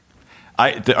 All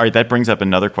right, that brings up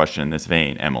another question in this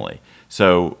vein, Emily.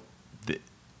 So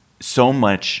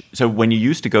when you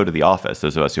used to go to the office,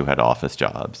 those of us who had office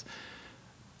jobs,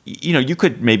 you know, you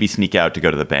could maybe sneak out to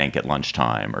go to the bank at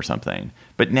lunchtime or something.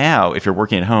 But now, if you're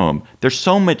working at home, there's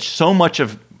so much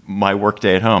of my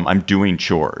workday at home, I'm doing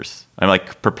chores. I'm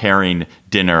like preparing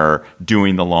dinner,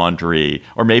 doing the laundry,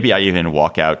 or maybe I even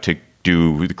walk out to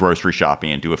do the grocery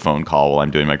shopping and do a phone call while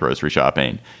I'm doing my grocery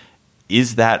shopping.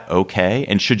 Is that okay?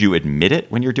 And should you admit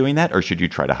it when you're doing that, or should you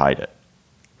try to hide it?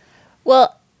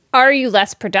 Well, are you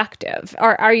less productive?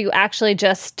 Or are you actually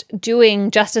just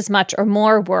doing just as much or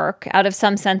more work out of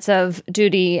some sense of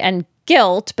duty and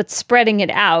guilt, but spreading it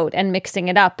out and mixing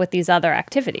it up with these other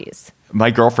activities?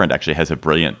 My girlfriend actually has a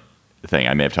brilliant thing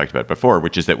I may have talked about before,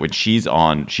 which is that when she's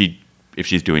on, if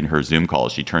she's doing her Zoom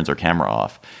calls, she turns her camera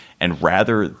off. And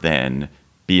rather than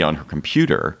be on her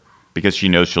computer, because she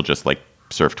knows she'll just like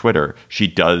surf Twitter,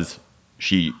 she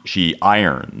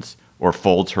irons or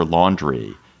folds her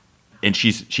laundry, and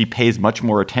she pays much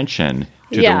more attention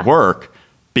to the work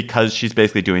because she's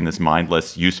basically doing this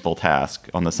mindless, useful task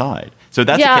on the side. So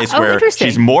that's a case where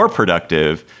she's more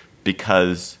productive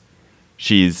because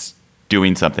she's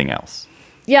doing something else.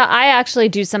 Yeah, I actually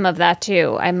do some of that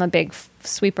too. I'm a big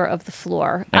sweeper of the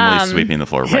floor. Emily's sweeping the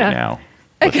floor right now.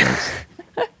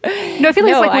 No, I feel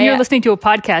like it's like when you're listening to a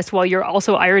podcast while you're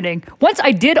also ironing. Once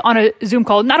I did on a Zoom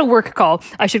call, not a work call,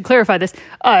 I should clarify this.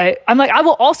 I'm like, I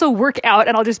will also work out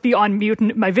and I'll just be on mute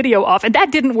and my video off. And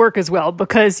that didn't work as well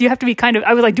because you have to be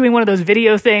I was like doing one of those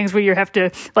video things where you have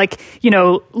to like, you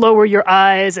know, lower your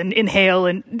eyes and inhale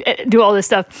and do all this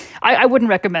stuff. I wouldn't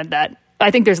recommend that. I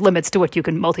think there's limits to what you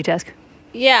can multitask.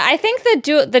 Yeah, I think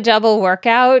the double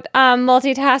workout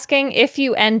multitasking, if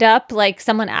you end up like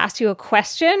someone asks you a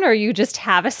question or you just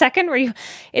have a second where you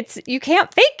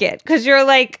can't fake it because you're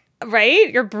like, right?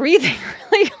 You're breathing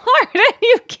really hard and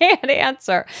you can't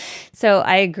answer. So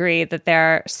I agree that there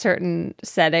are certain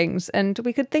settings, and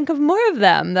we could think of more of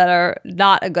them that are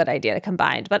not a good idea to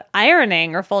combine. But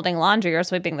ironing or folding laundry or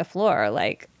sweeping the floor,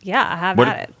 like, yeah, have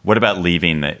at it. What about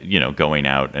leaving going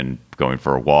out and going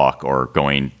for a walk or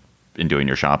going and doing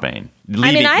your shopping?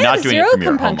 I have zero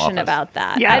compunction about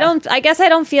that. Yeah. I guess I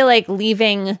don't feel like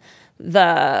leaving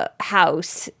the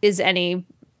house is I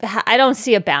don't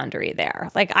see a boundary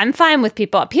there. Like, I'm fine with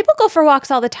people. People go for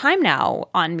walks all the time now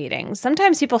on meetings.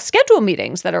 Sometimes people schedule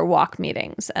meetings that are walk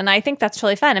meetings. And I think that's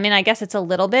totally fine. I mean, I guess it's a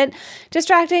little bit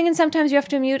distracting and sometimes you have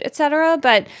to mute, etc.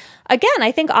 But again,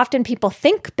 I think often people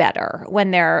think better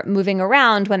when they're moving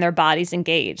around, when their body's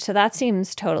engaged. So that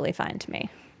seems totally fine to me.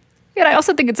 Yeah, I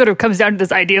also think it sort of comes down to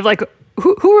this idea of like,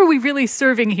 who are we really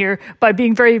serving here by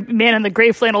being very man in the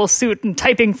gray flannel suit and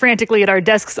typing frantically at our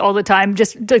desks all the time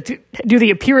just to do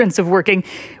the appearance of working?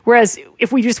 Whereas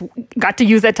if we just got to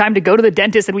use that time to go to the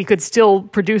dentist and we could still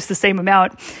produce the same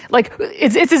amount, like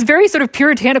it's this very sort of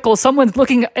puritanical, someone's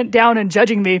looking down and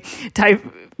judging me type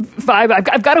vibe.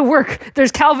 I've got to work.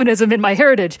 There's Calvinism in my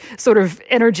heritage sort of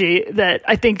energy that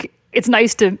I think it's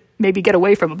nice to maybe get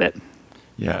away from a bit.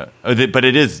 Yeah, but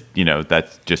it is,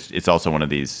 that's just, it's also one of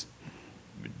these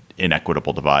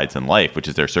inequitable divides in life, which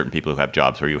is there are certain people who have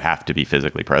jobs where you have to be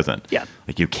physically present. Yeah.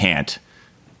 Like you can't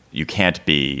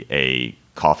be a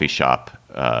coffee shop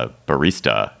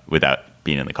barista without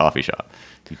being in the coffee shop.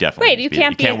 You definitely you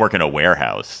can't work in a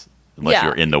warehouse unless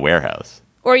you're in the warehouse.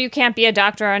 Or you can't be a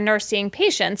doctor or a nurse seeing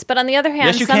patients. But on the other hand,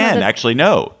 yes, you can. Actually,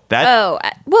 no.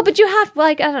 But you have,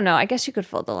 I don't know. I guess you could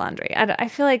fold the laundry. I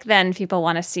feel like then people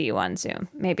want to see you on Zoom.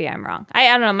 Maybe I'm wrong. I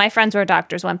don't know. My friends who are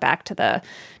doctors went back to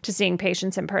seeing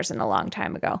patients in person a long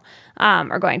time ago,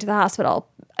 or going to the hospital.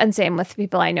 And same with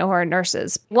people I know who are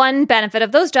nurses. One benefit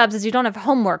of those jobs is you don't have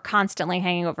homework constantly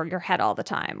hanging over your head all the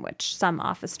time, which some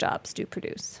office jobs do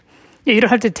produce. Yeah, you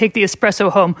don't have to take the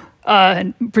espresso home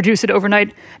and produce it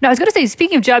overnight. Now, I was going to say,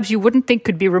 speaking of jobs you wouldn't think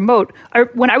could be remote,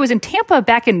 when I was in Tampa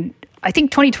back in I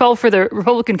think 2012 for the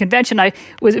Republican convention, I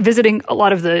was visiting a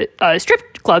lot of the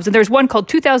strip clubs, and there's one called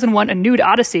 2001 A Nude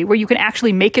Odyssey, where you can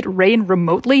actually make it rain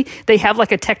remotely. They have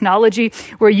like a technology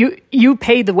where you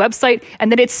pay the website,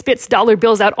 and then it spits dollar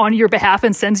bills out on your behalf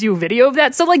and sends you a video of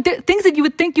that. So like things that you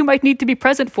would think you might need to be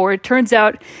present for, it turns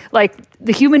out like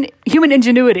the human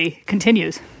ingenuity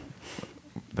continues.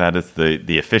 That is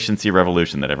the efficiency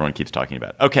revolution that everyone keeps talking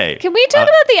about. Okay. Can we talk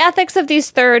about the ethics of these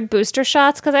third booster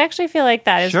shots? Because I actually feel like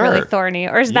that is Sure. really thorny.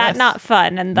 Or is that Yes. not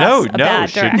fun and thus a bad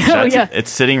direction?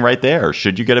 It's sitting right there.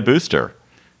 Should you get a booster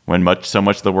when so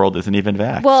much of the world isn't even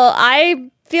vaxxed? Well, I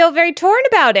feel very torn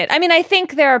about it. I mean, I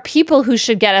think there are people who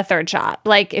should get a third shot.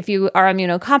 Like if you are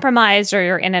immunocompromised or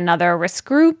you're in another risk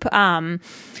group,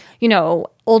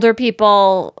 older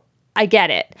people, I get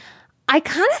it. I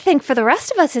kind of think for the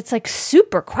rest of us, it's like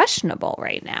super questionable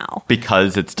right now.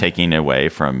 Because it's taking away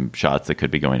from shots that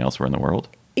could be going elsewhere in the world?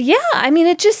 Yeah, I mean,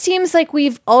 it just seems like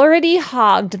we've already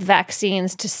hogged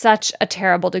vaccines to such a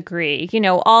terrible degree.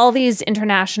 All these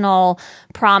international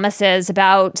promises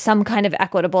about some kind of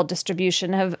equitable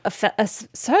distribution have, as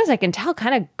far as I can tell,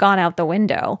 kind of gone out the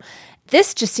window.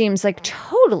 This just seems like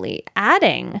totally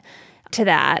adding to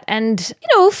that. And,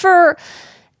 for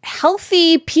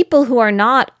healthy people who are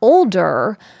not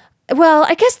older, well,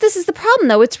 I guess this is the problem,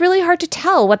 though. It's really hard to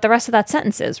tell what the rest of that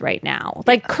sentence is right now.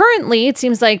 Like currently, it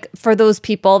seems like for those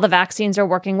people, the vaccines are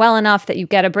working well enough that you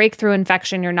get a breakthrough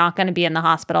infection, you're not going to be in the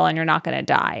hospital and you're not going to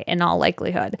die in all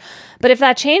likelihood. But if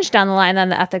that changed down the line, then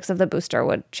the ethics of the booster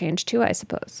would change too, I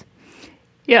suppose.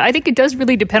 Yeah, I think it does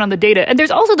really depend on the data. And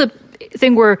there's also the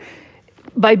thing where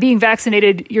by being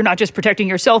vaccinated, you're not just protecting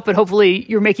yourself, but hopefully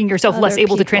you're making yourself less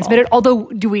able to transmit it. Although,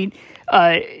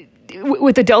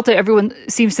 with the Delta, everyone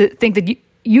seems to think that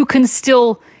you can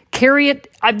still carry it.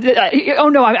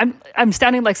 I'm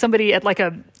sounding like somebody at like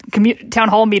a town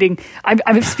hall meeting.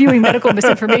 I'm spewing medical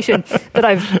misinformation that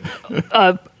I've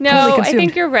No, totally consumed. I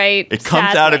think you're right. It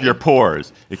comes out of your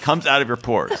pores. It comes out of your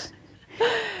pores.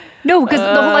 No, because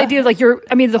the whole idea, like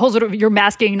the whole sort of you're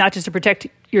masking not just to protect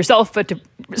yourself, but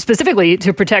specifically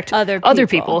to protect other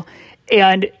people.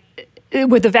 And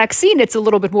with the vaccine, it's a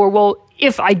little bit more, well,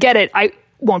 if I get it, I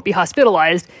won't be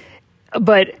hospitalized.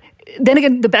 But then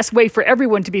again, the best way for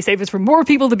everyone to be safe is for more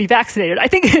people to be vaccinated. I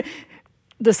think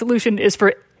the solution is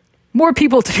for more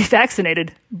people to be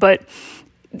vaccinated. But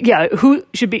yeah,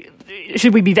 should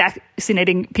we be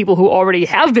vaccinating people who already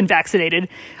have been vaccinated?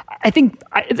 I think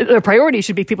the priority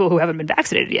should be people who haven't been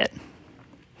vaccinated yet.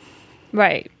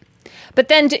 Right. But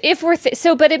then if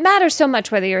but it matters so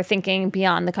much whether you're thinking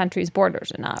beyond the country's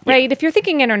borders or not, right? Yeah. If you're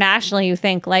thinking internationally, you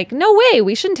think like, no way,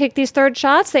 we shouldn't take these third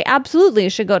shots. They absolutely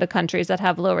should go to countries that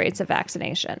have low rates of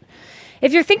vaccination.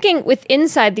 If you're thinking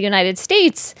inside the United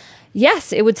States,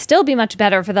 yes, it would still be much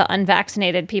better for the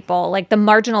unvaccinated people. Like the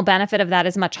marginal benefit of that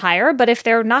is much higher. But if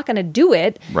they're not going to do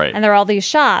it, right, and there are all these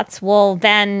shots, well,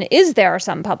 then is there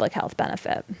some public health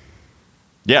benefit?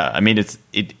 Yeah, I mean,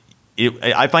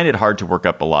 I find it hard to work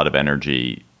up a lot of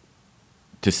energy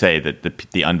to say that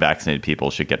the unvaccinated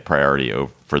people should get priority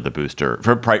for the booster,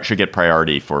 should get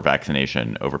priority for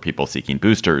vaccination over people seeking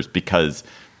boosters because,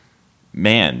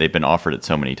 man, they've been offered it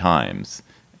so many times,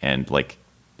 and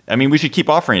we should keep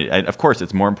offering it. Of course,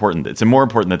 it's more important. It's more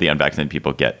important that the unvaccinated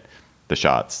people get the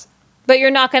shots. But you're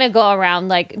not going to go around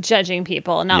like judging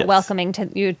people, not Yes. welcoming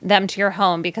them to your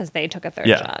home because they took a third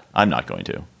shot. I'm not going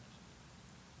to.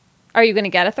 Are you going to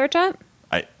get a third shot?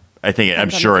 I'm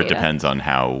sure it depends on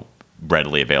how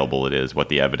readily available it is, what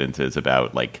the evidence is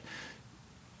about,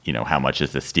 how much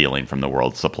is this stealing from the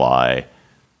world's supply.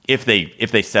 If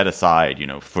they set aside,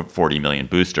 40 million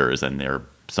boosters and there are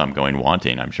some going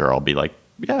wanting, I'm sure I'll be like,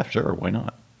 yeah, sure, why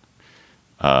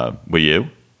not? Will you?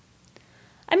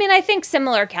 I mean, I think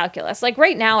similar calculus. Like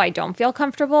right now, I don't feel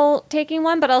comfortable taking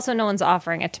one, but also no one's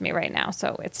offering it to me right now,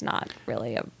 so it's not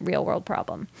really a real world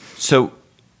problem. So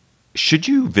should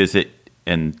you visit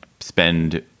and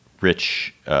spend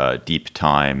rich, deep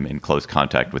time in close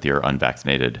contact with your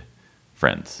unvaccinated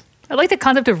friends? I like the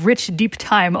concept of rich, deep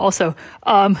time also.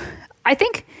 I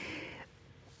think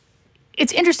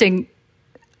it's interesting.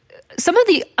 Some of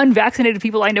the unvaccinated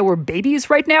people I know are babies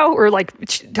right now, or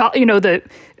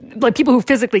people who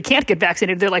physically can't get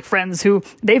vaccinated. They're like friends who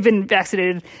they've been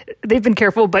vaccinated, they've been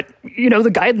careful, but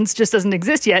the guidance just doesn't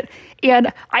exist yet.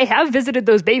 And I have visited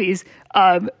those babies,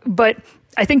 but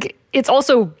I think it's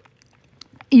also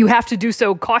you have to do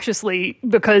so cautiously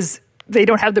because they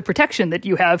don't have the protection that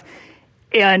you have,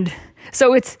 and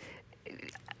so it's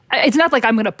not like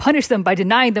I'm going to punish them by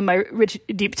denying them my rich,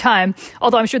 deep time,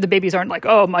 although I'm sure the babies aren't like,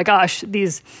 oh my gosh,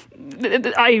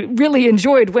 I really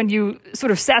enjoyed when you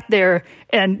sort of sat there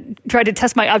and tried to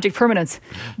test my object permanence.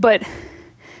 But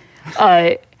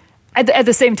At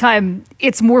the same time,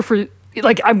 it's more for,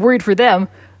 like, I'm worried for them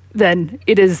than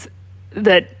it is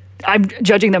that I'm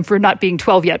judging them for not being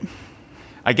 12 yet.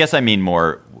 I guess I mean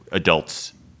more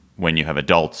adults, when you have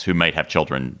adults who might have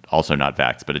children also not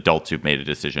vaxxed, but adults who've made a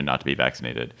decision not to be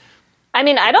vaccinated. I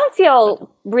mean, I don't feel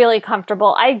really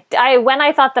comfortable. I when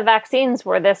I thought the vaccines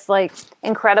were this like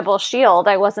incredible shield,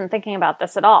 I wasn't thinking about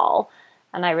this at all.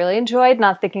 And I really enjoyed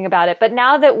not thinking about it. But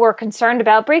now that we're concerned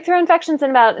about breakthrough infections and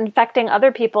about infecting other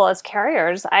people as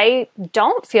carriers, I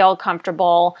don't feel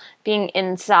comfortable being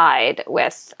inside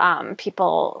with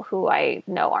people who I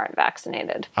know aren't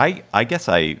vaccinated. I guess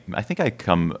I think I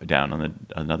come down on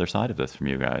another side of this from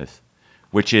you guys,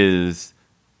 which is,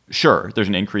 sure, there's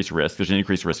an increased risk. There's an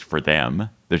increased risk for them.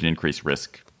 There's an increased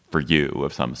risk for you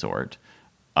of some sort.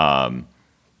 But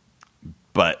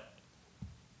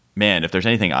man, if there's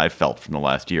anything I've felt from the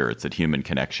last year, it's that human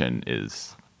connection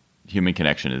is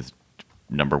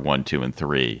number 1, 2, and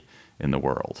 3 in the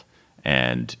world.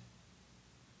 And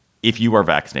if you are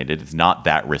vaccinated, it's not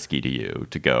that risky to you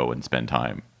to go and spend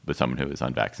time with someone who is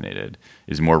unvaccinated.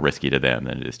 It's more risky to them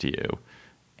than it is to you.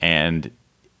 And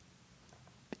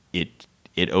it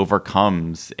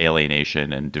overcomes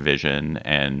alienation and division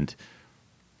and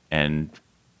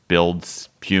builds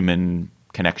human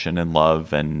connection and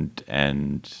love and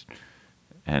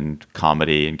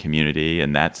comedy and community,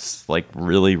 and that's like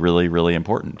really, really, really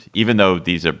important. Even though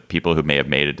these are people who may have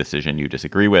made a decision you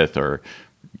disagree with, or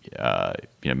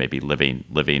maybe living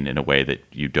in a way that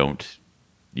you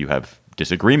have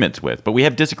disagreements with. But we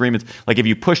have disagreements. Like if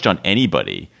you pushed on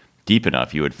anybody deep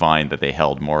enough, you would find that they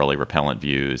held morally repellent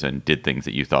views and did things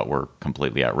that you thought were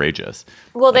completely outrageous.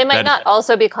 Well, they might not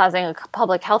also be causing a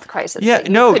public health crisis. Yeah,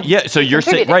 no, yeah. So you're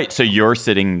right. So you're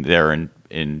sitting there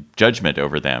in judgment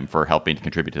over them for helping to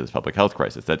contribute to this public health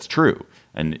crisis. That's true,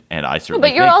 and I certainly.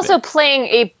 But you're also playing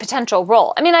a potential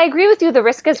role. I mean, I agree with you. The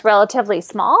risk is relatively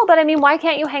small, but I mean, why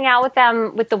can't you hang out with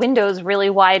them with the windows really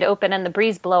wide open and the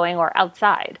breeze blowing, or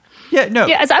outside? Yeah, no.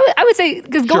 Yeah, as I would say,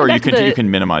 because going back to you can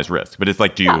minimize risk, but it's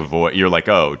like, do you avoid? You're like,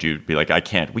 oh, do you be like,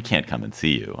 we can't come and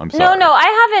see you? I'm sorry. No,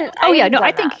 I haven't.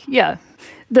 I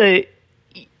think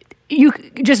you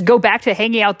just go back to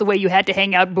hanging out the way you had to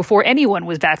hang out before anyone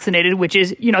was vaccinated, which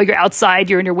is, you're outside,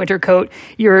 you're in your winter coat,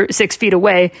 you're 6 feet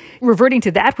away. Reverting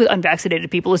to that with unvaccinated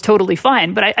people is totally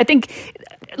fine. But I think,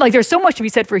 like, there's so much to be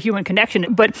said for human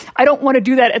connection, but I don't want to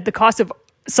do that at the cost of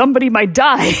somebody might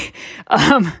die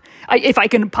if I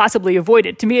can possibly avoid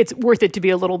it. To me, it's worth it to be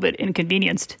a little bit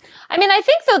inconvenienced. I mean, I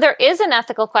think, though, there is an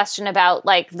ethical question about,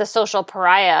 like, the social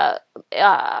pariah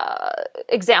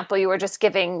example you were just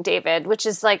giving, David, which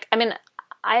is, like, I mean,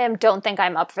 don't think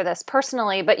I'm up for this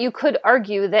personally, but you could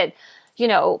argue that,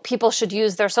 people should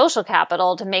use their social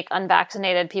capital to make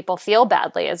unvaccinated people feel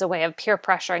badly as a way of peer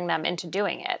pressuring them into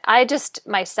doing it. I just,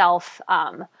 myself...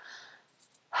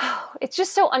 it's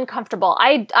just so uncomfortable.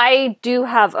 I do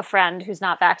have a friend who's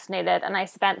not vaccinated, and I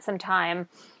spent some time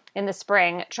in the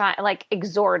spring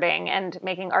exhorting and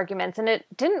making arguments, and it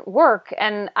didn't work.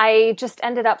 And I just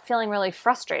ended up feeling really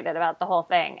frustrated about the whole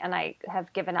thing, and I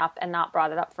have given up and not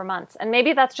brought it up for months. And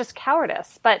maybe that's just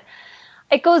cowardice, but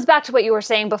it goes back to what you were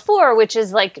saying before, which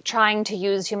is like trying to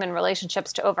use human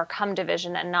relationships to overcome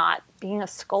division and not being a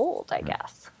scold, I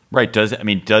guess. Right.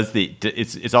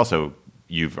 It's also,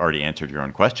 you've already answered your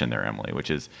own question there, Emily,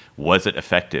 which is, was it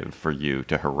effective for you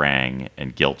to harangue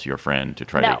and guilt your friend to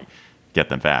try to get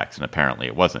them vaxxed? And apparently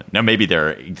it wasn't. Now, maybe there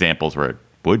are examples where it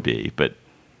would be, but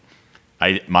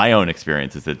my own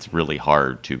experience is that it's really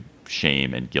hard to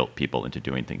shame and guilt people into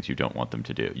doing things you don't want them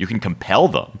to do. You can compel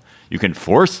them. You can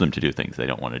force them to do things they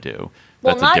don't want to do.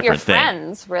 Well, That's not a different your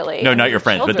friends, really. No, not your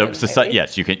friends, children, but society.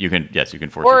 Yes, you can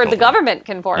force. Or the government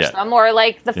can force them, or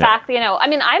like the fact, I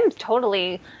mean, I'm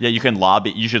totally. Yeah, you can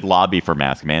lobby. You should lobby for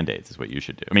mask mandates. Is what you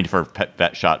should do. I mean, for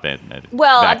shot mandates.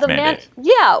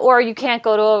 Well, or you can't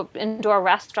go to an indoor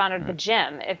restaurant or the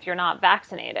gym if you're not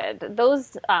vaccinated.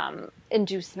 Those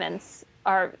inducements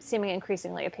are seeming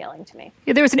increasingly appealing to me.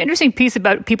 Yeah, there was an interesting piece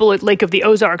about people at Lake of the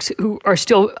Ozarks who are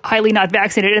still highly not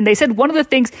vaccinated. And they said one of the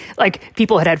things, like,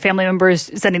 people had family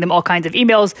members sending them all kinds of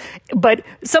emails, but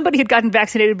somebody had gotten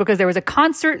vaccinated because there was a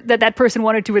concert that person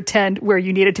wanted to attend where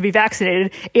you needed to be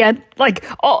vaccinated. And, like,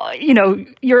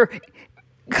 your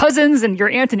cousins and your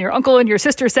aunt and your uncle and your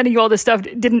sister sending you all this stuff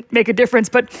didn't make a difference.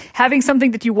 But having something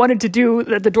that you wanted to do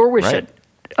that the door was shut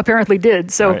apparently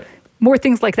did. So more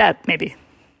things like that, maybe.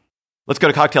 Let's go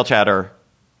to cocktail chatter.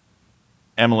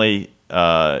 Emily,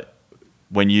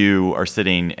 when you are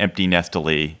sitting empty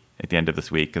nestily at the end of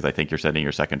this week, because I think you're sending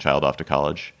your second child off to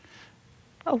college.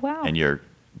 Oh, wow. And you're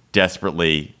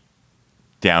desperately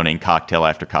downing cocktail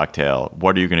after cocktail,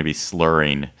 what are you going to be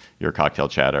slurring your cocktail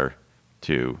chatter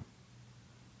to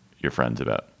your friends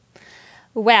about?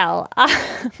 Well,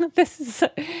 this is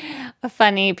a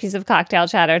funny piece of cocktail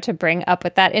chatter to bring up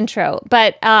with that intro.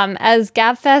 But as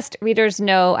GabFest readers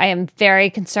know, I am very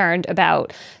concerned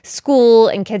about school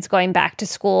and kids going back to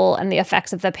school and the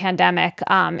effects of the pandemic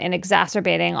in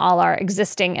exacerbating all our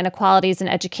existing inequalities in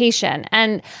education.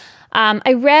 And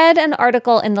I read an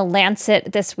article in The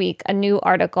Lancet this week, a new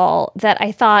article that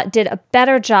I thought did a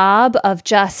better job of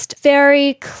just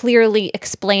very clearly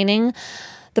explaining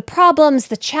the problems,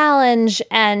 the challenge,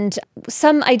 and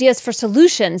some ideas for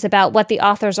solutions about what the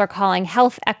authors are calling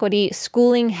health equity,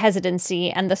 schooling hesitancy,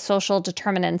 and the social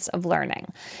determinants of learning.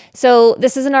 So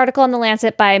this is an article in The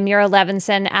Lancet by Mira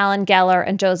Levinson, Alan Geller,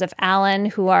 and Joseph Allen,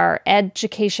 who are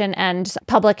education and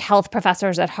public health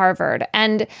professors at Harvard.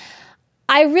 And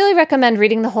I really recommend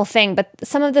reading the whole thing, but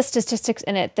some of the statistics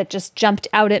in it that just jumped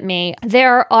out at me.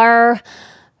 There are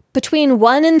between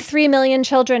 1 and 3 million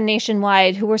children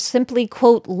nationwide who were simply,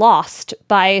 quote, lost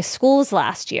by schools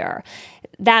last year.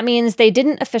 That means they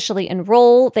didn't officially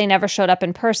enroll, they never showed up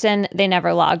in person, they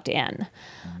never logged in.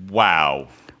 Wow.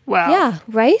 Yeah,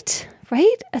 right?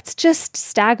 It's just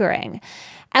staggering.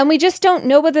 And we just don't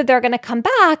know whether they're going to come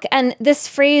back. And this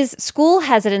phrase, school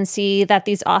hesitancy, that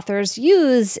these authors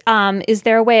use is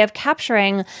their way of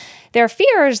capturing their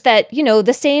fears that, you know,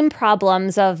 the same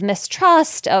problems of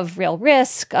mistrust, of real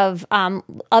risk, of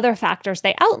other factors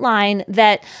they outline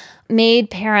that made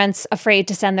parents afraid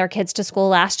to send their kids to school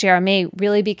last year may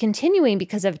really be continuing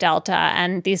because of Delta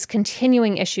and these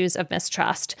continuing issues of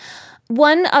mistrust.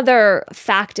 One other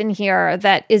fact in here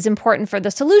that is important for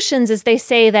the solutions is they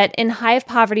say that in high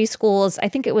poverty schools, I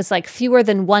think it was like fewer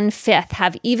than 1/5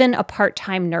 have even a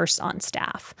part-time nurse on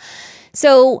staff.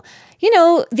 So, you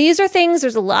know, these are things,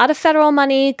 there's a lot of federal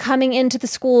money coming into the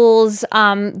schools,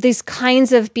 these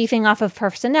kinds of beefing off of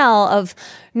personnel of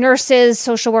nurses,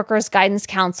 social workers, guidance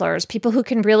counselors, people who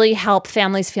can really help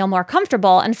families feel more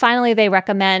comfortable. And finally, they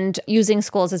recommend using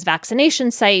schools as vaccination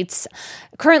sites,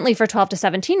 currently for 12 to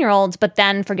 17-year-olds, but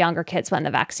then for younger kids when the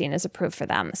vaccine is approved for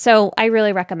them. So I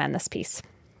really recommend this piece.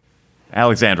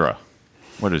 Alexandra,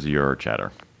 what is your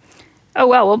chatter? Oh,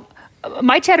 well,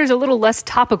 my chatter is a little less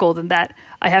topical than that,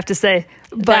 I have to say.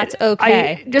 But that's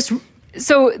okay.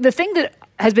 So the thing that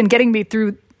has been getting me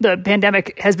through the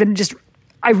pandemic has been just,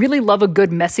 I really love a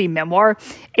good messy memoir,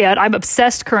 and I'm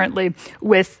obsessed currently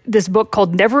with this book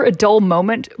called Never a Dull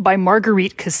Moment by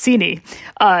Marguerite Cassini,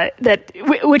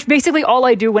 which basically all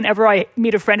I do whenever I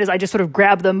meet a friend is I just sort of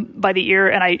grab them by the ear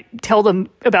and I tell them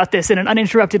about this in an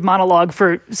uninterrupted monologue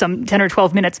for some 10 or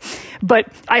 12 minutes. But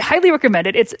I highly recommend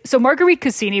it. So Marguerite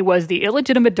Cassini was the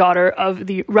illegitimate daughter of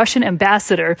the Russian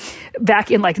ambassador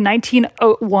back in like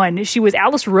 1901. She was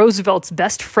Alice Roosevelt's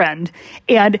best friend,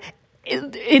 and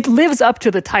it lives up to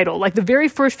the title. Like the very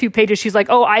first few pages, she's like,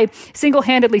 oh, I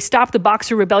single-handedly stopped the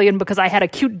Boxer Rebellion because I had a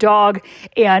cute dog,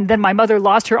 and then my mother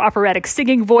lost her operatic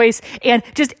singing voice. And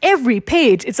just every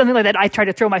page, it's something like that. I tried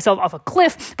to throw myself off a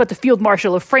cliff, but the Field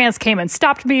Marshal of France came and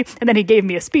stopped me, and then he gave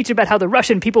me a speech about how the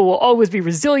Russian people will always be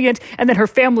resilient, and then her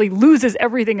family loses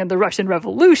everything in the Russian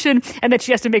Revolution, and then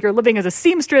she has to make her living as a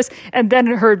seamstress, and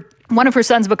then one of her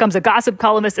sons becomes a gossip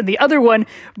columnist, and the other one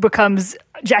becomes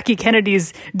Jackie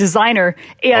Kennedy's designer.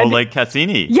 And like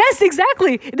Cassini. Yes,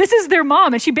 exactly. This is their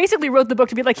mom, and she basically wrote the book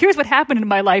to be like, here's what happened in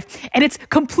my life, and it's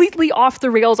completely off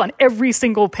the rails on every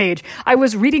single page. I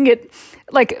was reading it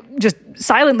like just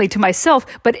silently to myself,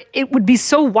 but it would be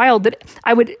so wild that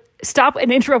I would stop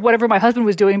and interrupt whatever my husband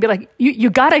was doing and be like, you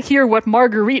gotta hear what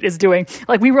Marguerite is doing.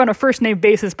 Like, we were on a first name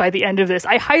basis by the end of this.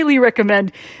 I highly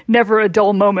recommend Never a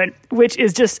Dull Moment, which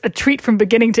is just a treat from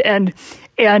beginning to end.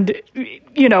 And,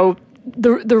 you know,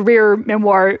 the rare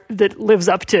memoir that lives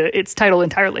up to its title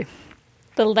entirely.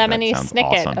 The Lemony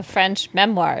Snicket awesome. of French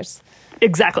memoirs.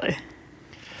 Exactly.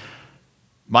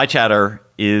 My chatter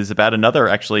is about another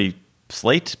actually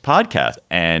Slate podcast,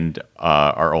 and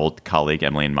our old colleague,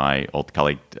 Emily, and my old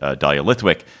colleague, Dahlia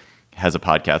Lithwick, has a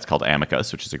podcast called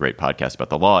Amicus, which is a great podcast about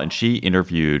the law. And she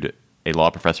interviewed a law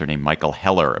professor named Michael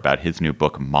Heller about his new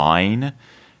book, Mine,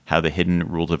 How the Hidden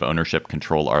Rules of Ownership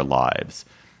Control Our Lives.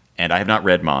 And I have not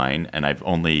read Mine, and I've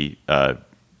only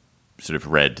sort of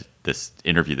read this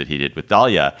interview that he did with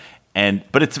Dahlia.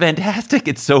 But it's fantastic.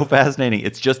 It's so fascinating.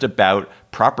 It's just about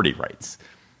property rights.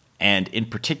 And in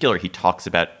particular, he talks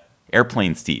about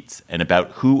airplane seats and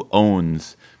about who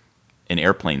owns an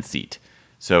airplane seat.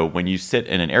 So when you sit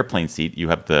in an airplane seat, you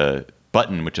have the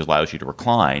button which allows you to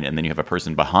recline, and then you have a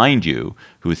person behind you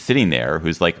who is sitting there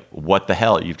who's like, what the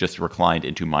hell? You've just reclined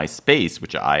into my space,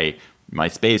 my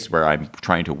space where I'm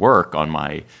trying to work on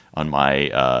my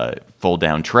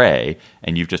fold-down tray,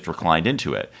 and you've just reclined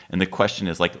into it. And the question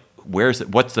is, like,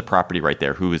 what's the property right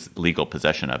there? Who is legal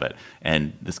possession of it?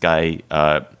 And this guy,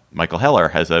 Michael Heller,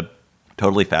 has a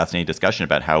totally fascinating discussion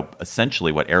about how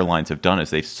essentially what airlines have done is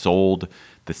they've sold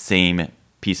the same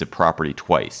piece of property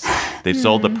twice. They've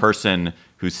sold the person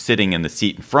who's sitting in the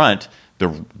seat in front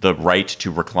the right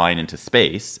to recline into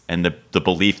space and the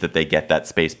belief that they get that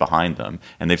space behind them.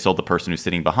 And they've sold the person who's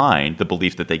sitting behind the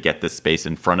belief that they get this space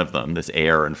in front of them, this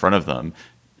air in front of them,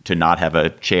 to not have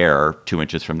a chair 2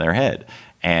 inches from their head.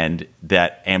 And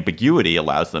that ambiguity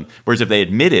allows them. Whereas if they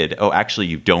admitted, oh, actually,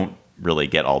 you don't really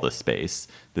get all this space,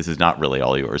 this is not really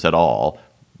all yours at all,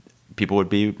 people would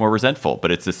be more resentful.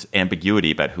 But it's this ambiguity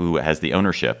about who has the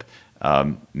ownership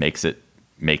makes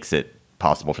it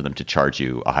possible for them to charge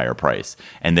you a higher price.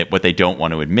 And that what they don't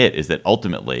want to admit is that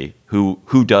ultimately,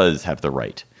 who does have the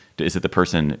right? Is it the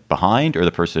person behind or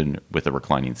the person with the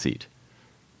reclining seat?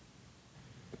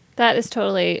 That is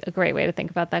totally a great way to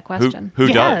think about that question. Who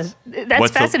does?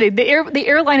 That's fascinating. The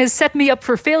airline has set me up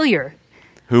for failure.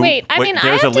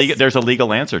 There's a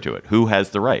legal answer to it. Who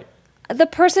has the right? The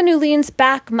person who leans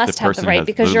back must have the right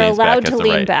because you're allowed to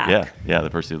lean back. Yeah, the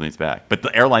person who leans back. But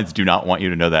the airlines do not want you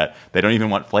to know that. They don't even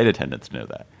want flight attendants to know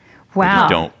that. Wow. They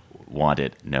just don't want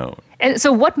it known. And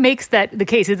so what makes that the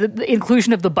case? Is it the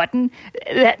inclusion of the button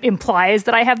that implies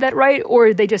that I have that right,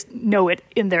 or they just know it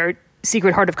in their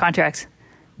secret heart of contracts?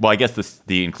 Well, I guess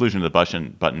the inclusion of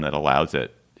the button that allows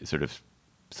it sort of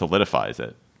solidifies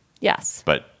it. Yes.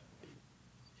 But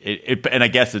and I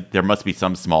guess there must be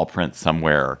some small print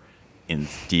somewhere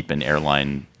deep in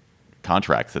airline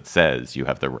contracts that says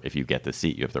if you get the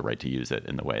seat, you have the right to use it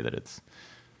in the way that it's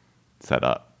set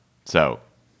up. So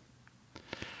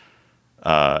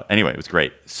anyway, it was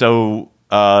great. So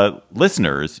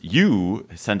listeners, you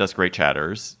send us great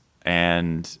chatters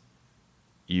and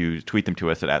you tweet them to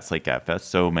us at @SlateGabFest.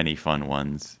 So many fun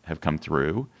ones have come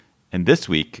through. And this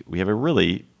week, we have a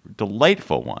really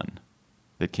delightful one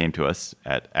that came to us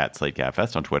at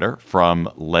 @SlateGabFest on Twitter from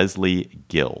Leslie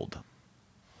Guild.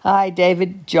 Hi,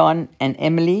 David, John, and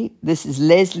Emily. This is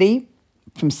Leslie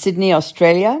from Sydney,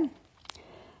 Australia.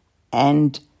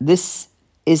 And this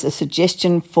is a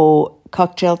suggestion for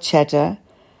cocktail chatter,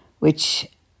 which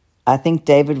I think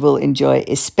David will enjoy,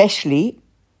 especially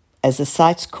as the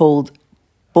site's called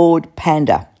Bored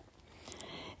Panda.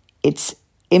 It's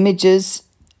images,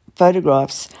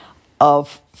 photographs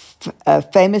of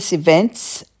famous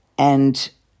events and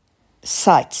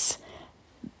sites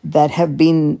that have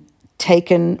been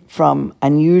taken from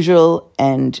unusual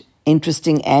and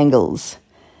interesting angles.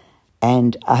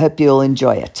 And I hope you'll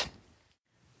enjoy it.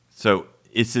 So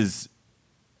this is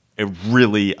a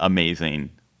really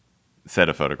amazing set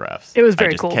of photographs. It was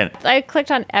very cool. I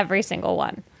clicked on every single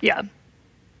one. Yeah.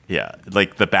 Yeah,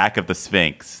 like the back of the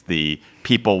Sphinx, the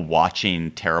people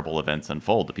watching terrible events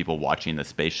unfold, the people watching the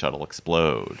space shuttle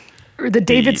explode. Or the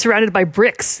David surrounded by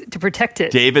bricks to protect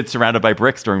it. David surrounded by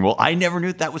bricks during I never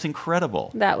knew that was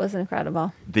incredible. That was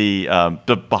incredible. The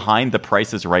behind the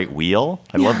Price is Right wheel.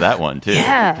 I love that one too.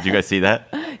 Yeah. Did you guys see that?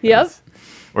 Yep.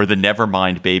 Or the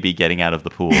Nevermind baby getting out of the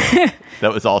pool.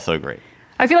 That was also great.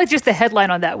 I feel like just the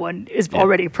headline on that one is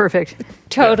already perfect.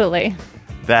 Totally. Yeah.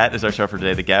 That is our show for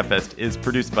today. The GabFest is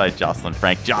produced by Jocelyn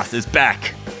Frank. Joss is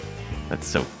back. That's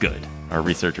so good. Our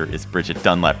researcher is Bridget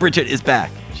Dunlap. Bridget is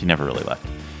back. She never really left.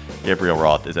 Gabriel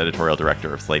Roth is editorial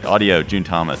director of Slate Audio. June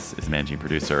Thomas is managing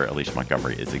producer. Alicia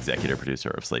Montgomery is executive producer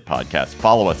of Slate Podcast.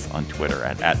 Follow us on Twitter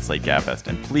at @SlateGabFest.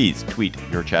 And please tweet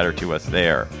your chatter to us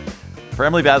there. For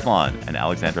Emily Bazelon and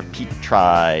Alexandra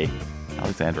Petri.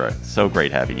 Alexandra, so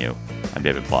great having you. I'm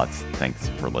David Plotz. Thanks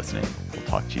for listening. We'll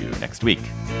talk to you next week.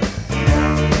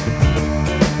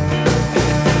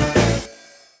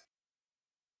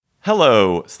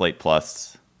 Hello, Slate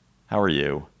Plus. How are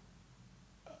you?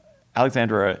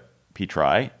 Alexandra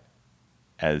Petri,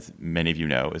 as many of you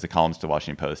know, is a columnist at the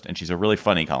Washington Post, and she's a really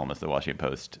funny columnist at the Washington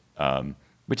Post,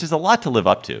 which is a lot to live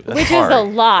up to. That's which hard. is a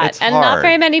lot, it's and hard. not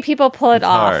very many people pull it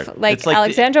off. Hard. Like Alexandra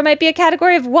Alexandra might be a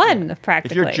category of one,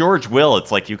 practically. If you're George Will,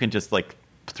 it's like you can just like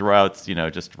throw out,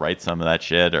 just write some of that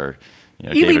shit, or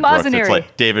Ely David Brooks. It's Mazzaneri.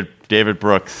 like David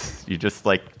Brooks. You just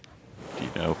like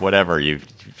whatever. You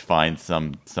find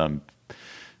some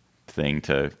thing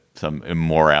to some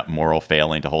immoral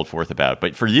failing to hold forth about.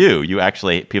 But for you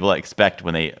actually, people expect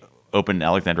when they open an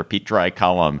Alexandra Petri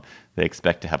column, they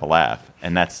expect to have a laugh,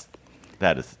 and that's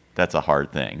a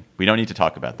hard thing. We don't need to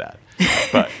talk about that.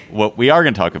 But what we are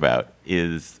going to talk about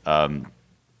is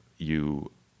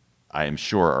you, I am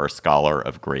sure, are a scholar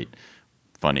of great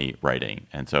funny writing,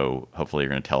 and so hopefully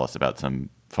you're going to tell us about some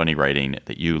funny writing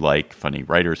that you like, funny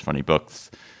writers, funny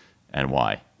books, and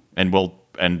why. And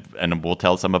we'll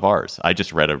tell some of ours. I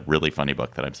just read a really funny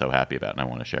book that I'm so happy about and I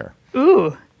want to share.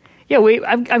 Ooh. Yeah,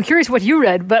 I'm curious what you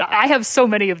read, but I have so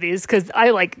many of these because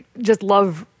I just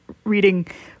love reading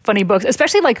funny books,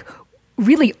 especially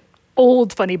really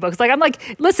old funny books. I'm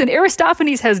listen,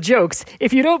 Aristophanes has jokes.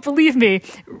 If you don't believe me,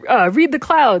 read The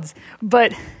Clouds.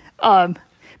 But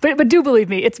do believe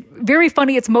me, it's very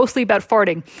funny. It's mostly about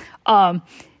farting.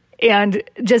 And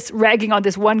just ragging on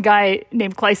this one guy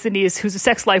named Cleisthenes, whose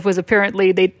sex life was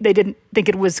apparently, they didn't think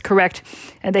it was correct,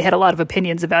 and they had a lot of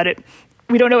opinions about it.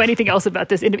 We don't know anything else about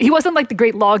this. He wasn't like the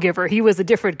great lawgiver. He was a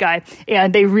different guy,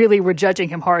 and they really were judging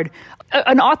him hard.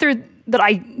 An author that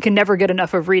I can never get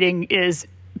enough of reading is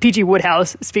P.G.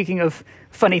 Wodehouse, speaking of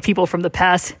funny people from the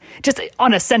past. Just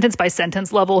on a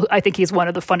sentence-by-sentence level, I think he's one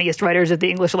of the funniest writers of the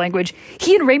English language.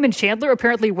 He and Raymond Chandler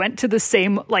apparently went to the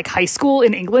same high school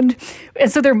in England. And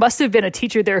so there must have been a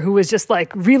teacher there who was just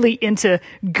really into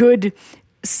good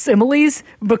similes,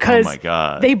 because oh my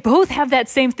God, they both have that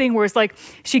same thing where it's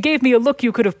she gave me a look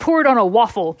you could have poured on a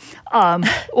waffle,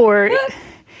 or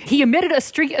he emitted a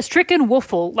stricken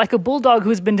woofle like a bulldog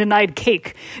who's been denied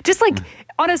cake. Just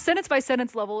on a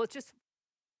sentence-by-sentence level, it's just...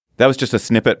 That was just a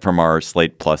snippet from our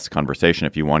Slate Plus conversation.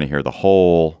 If you want to hear the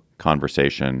whole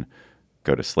conversation,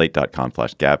 go to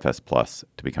slate.com/gabfestplus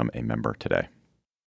to become a member today.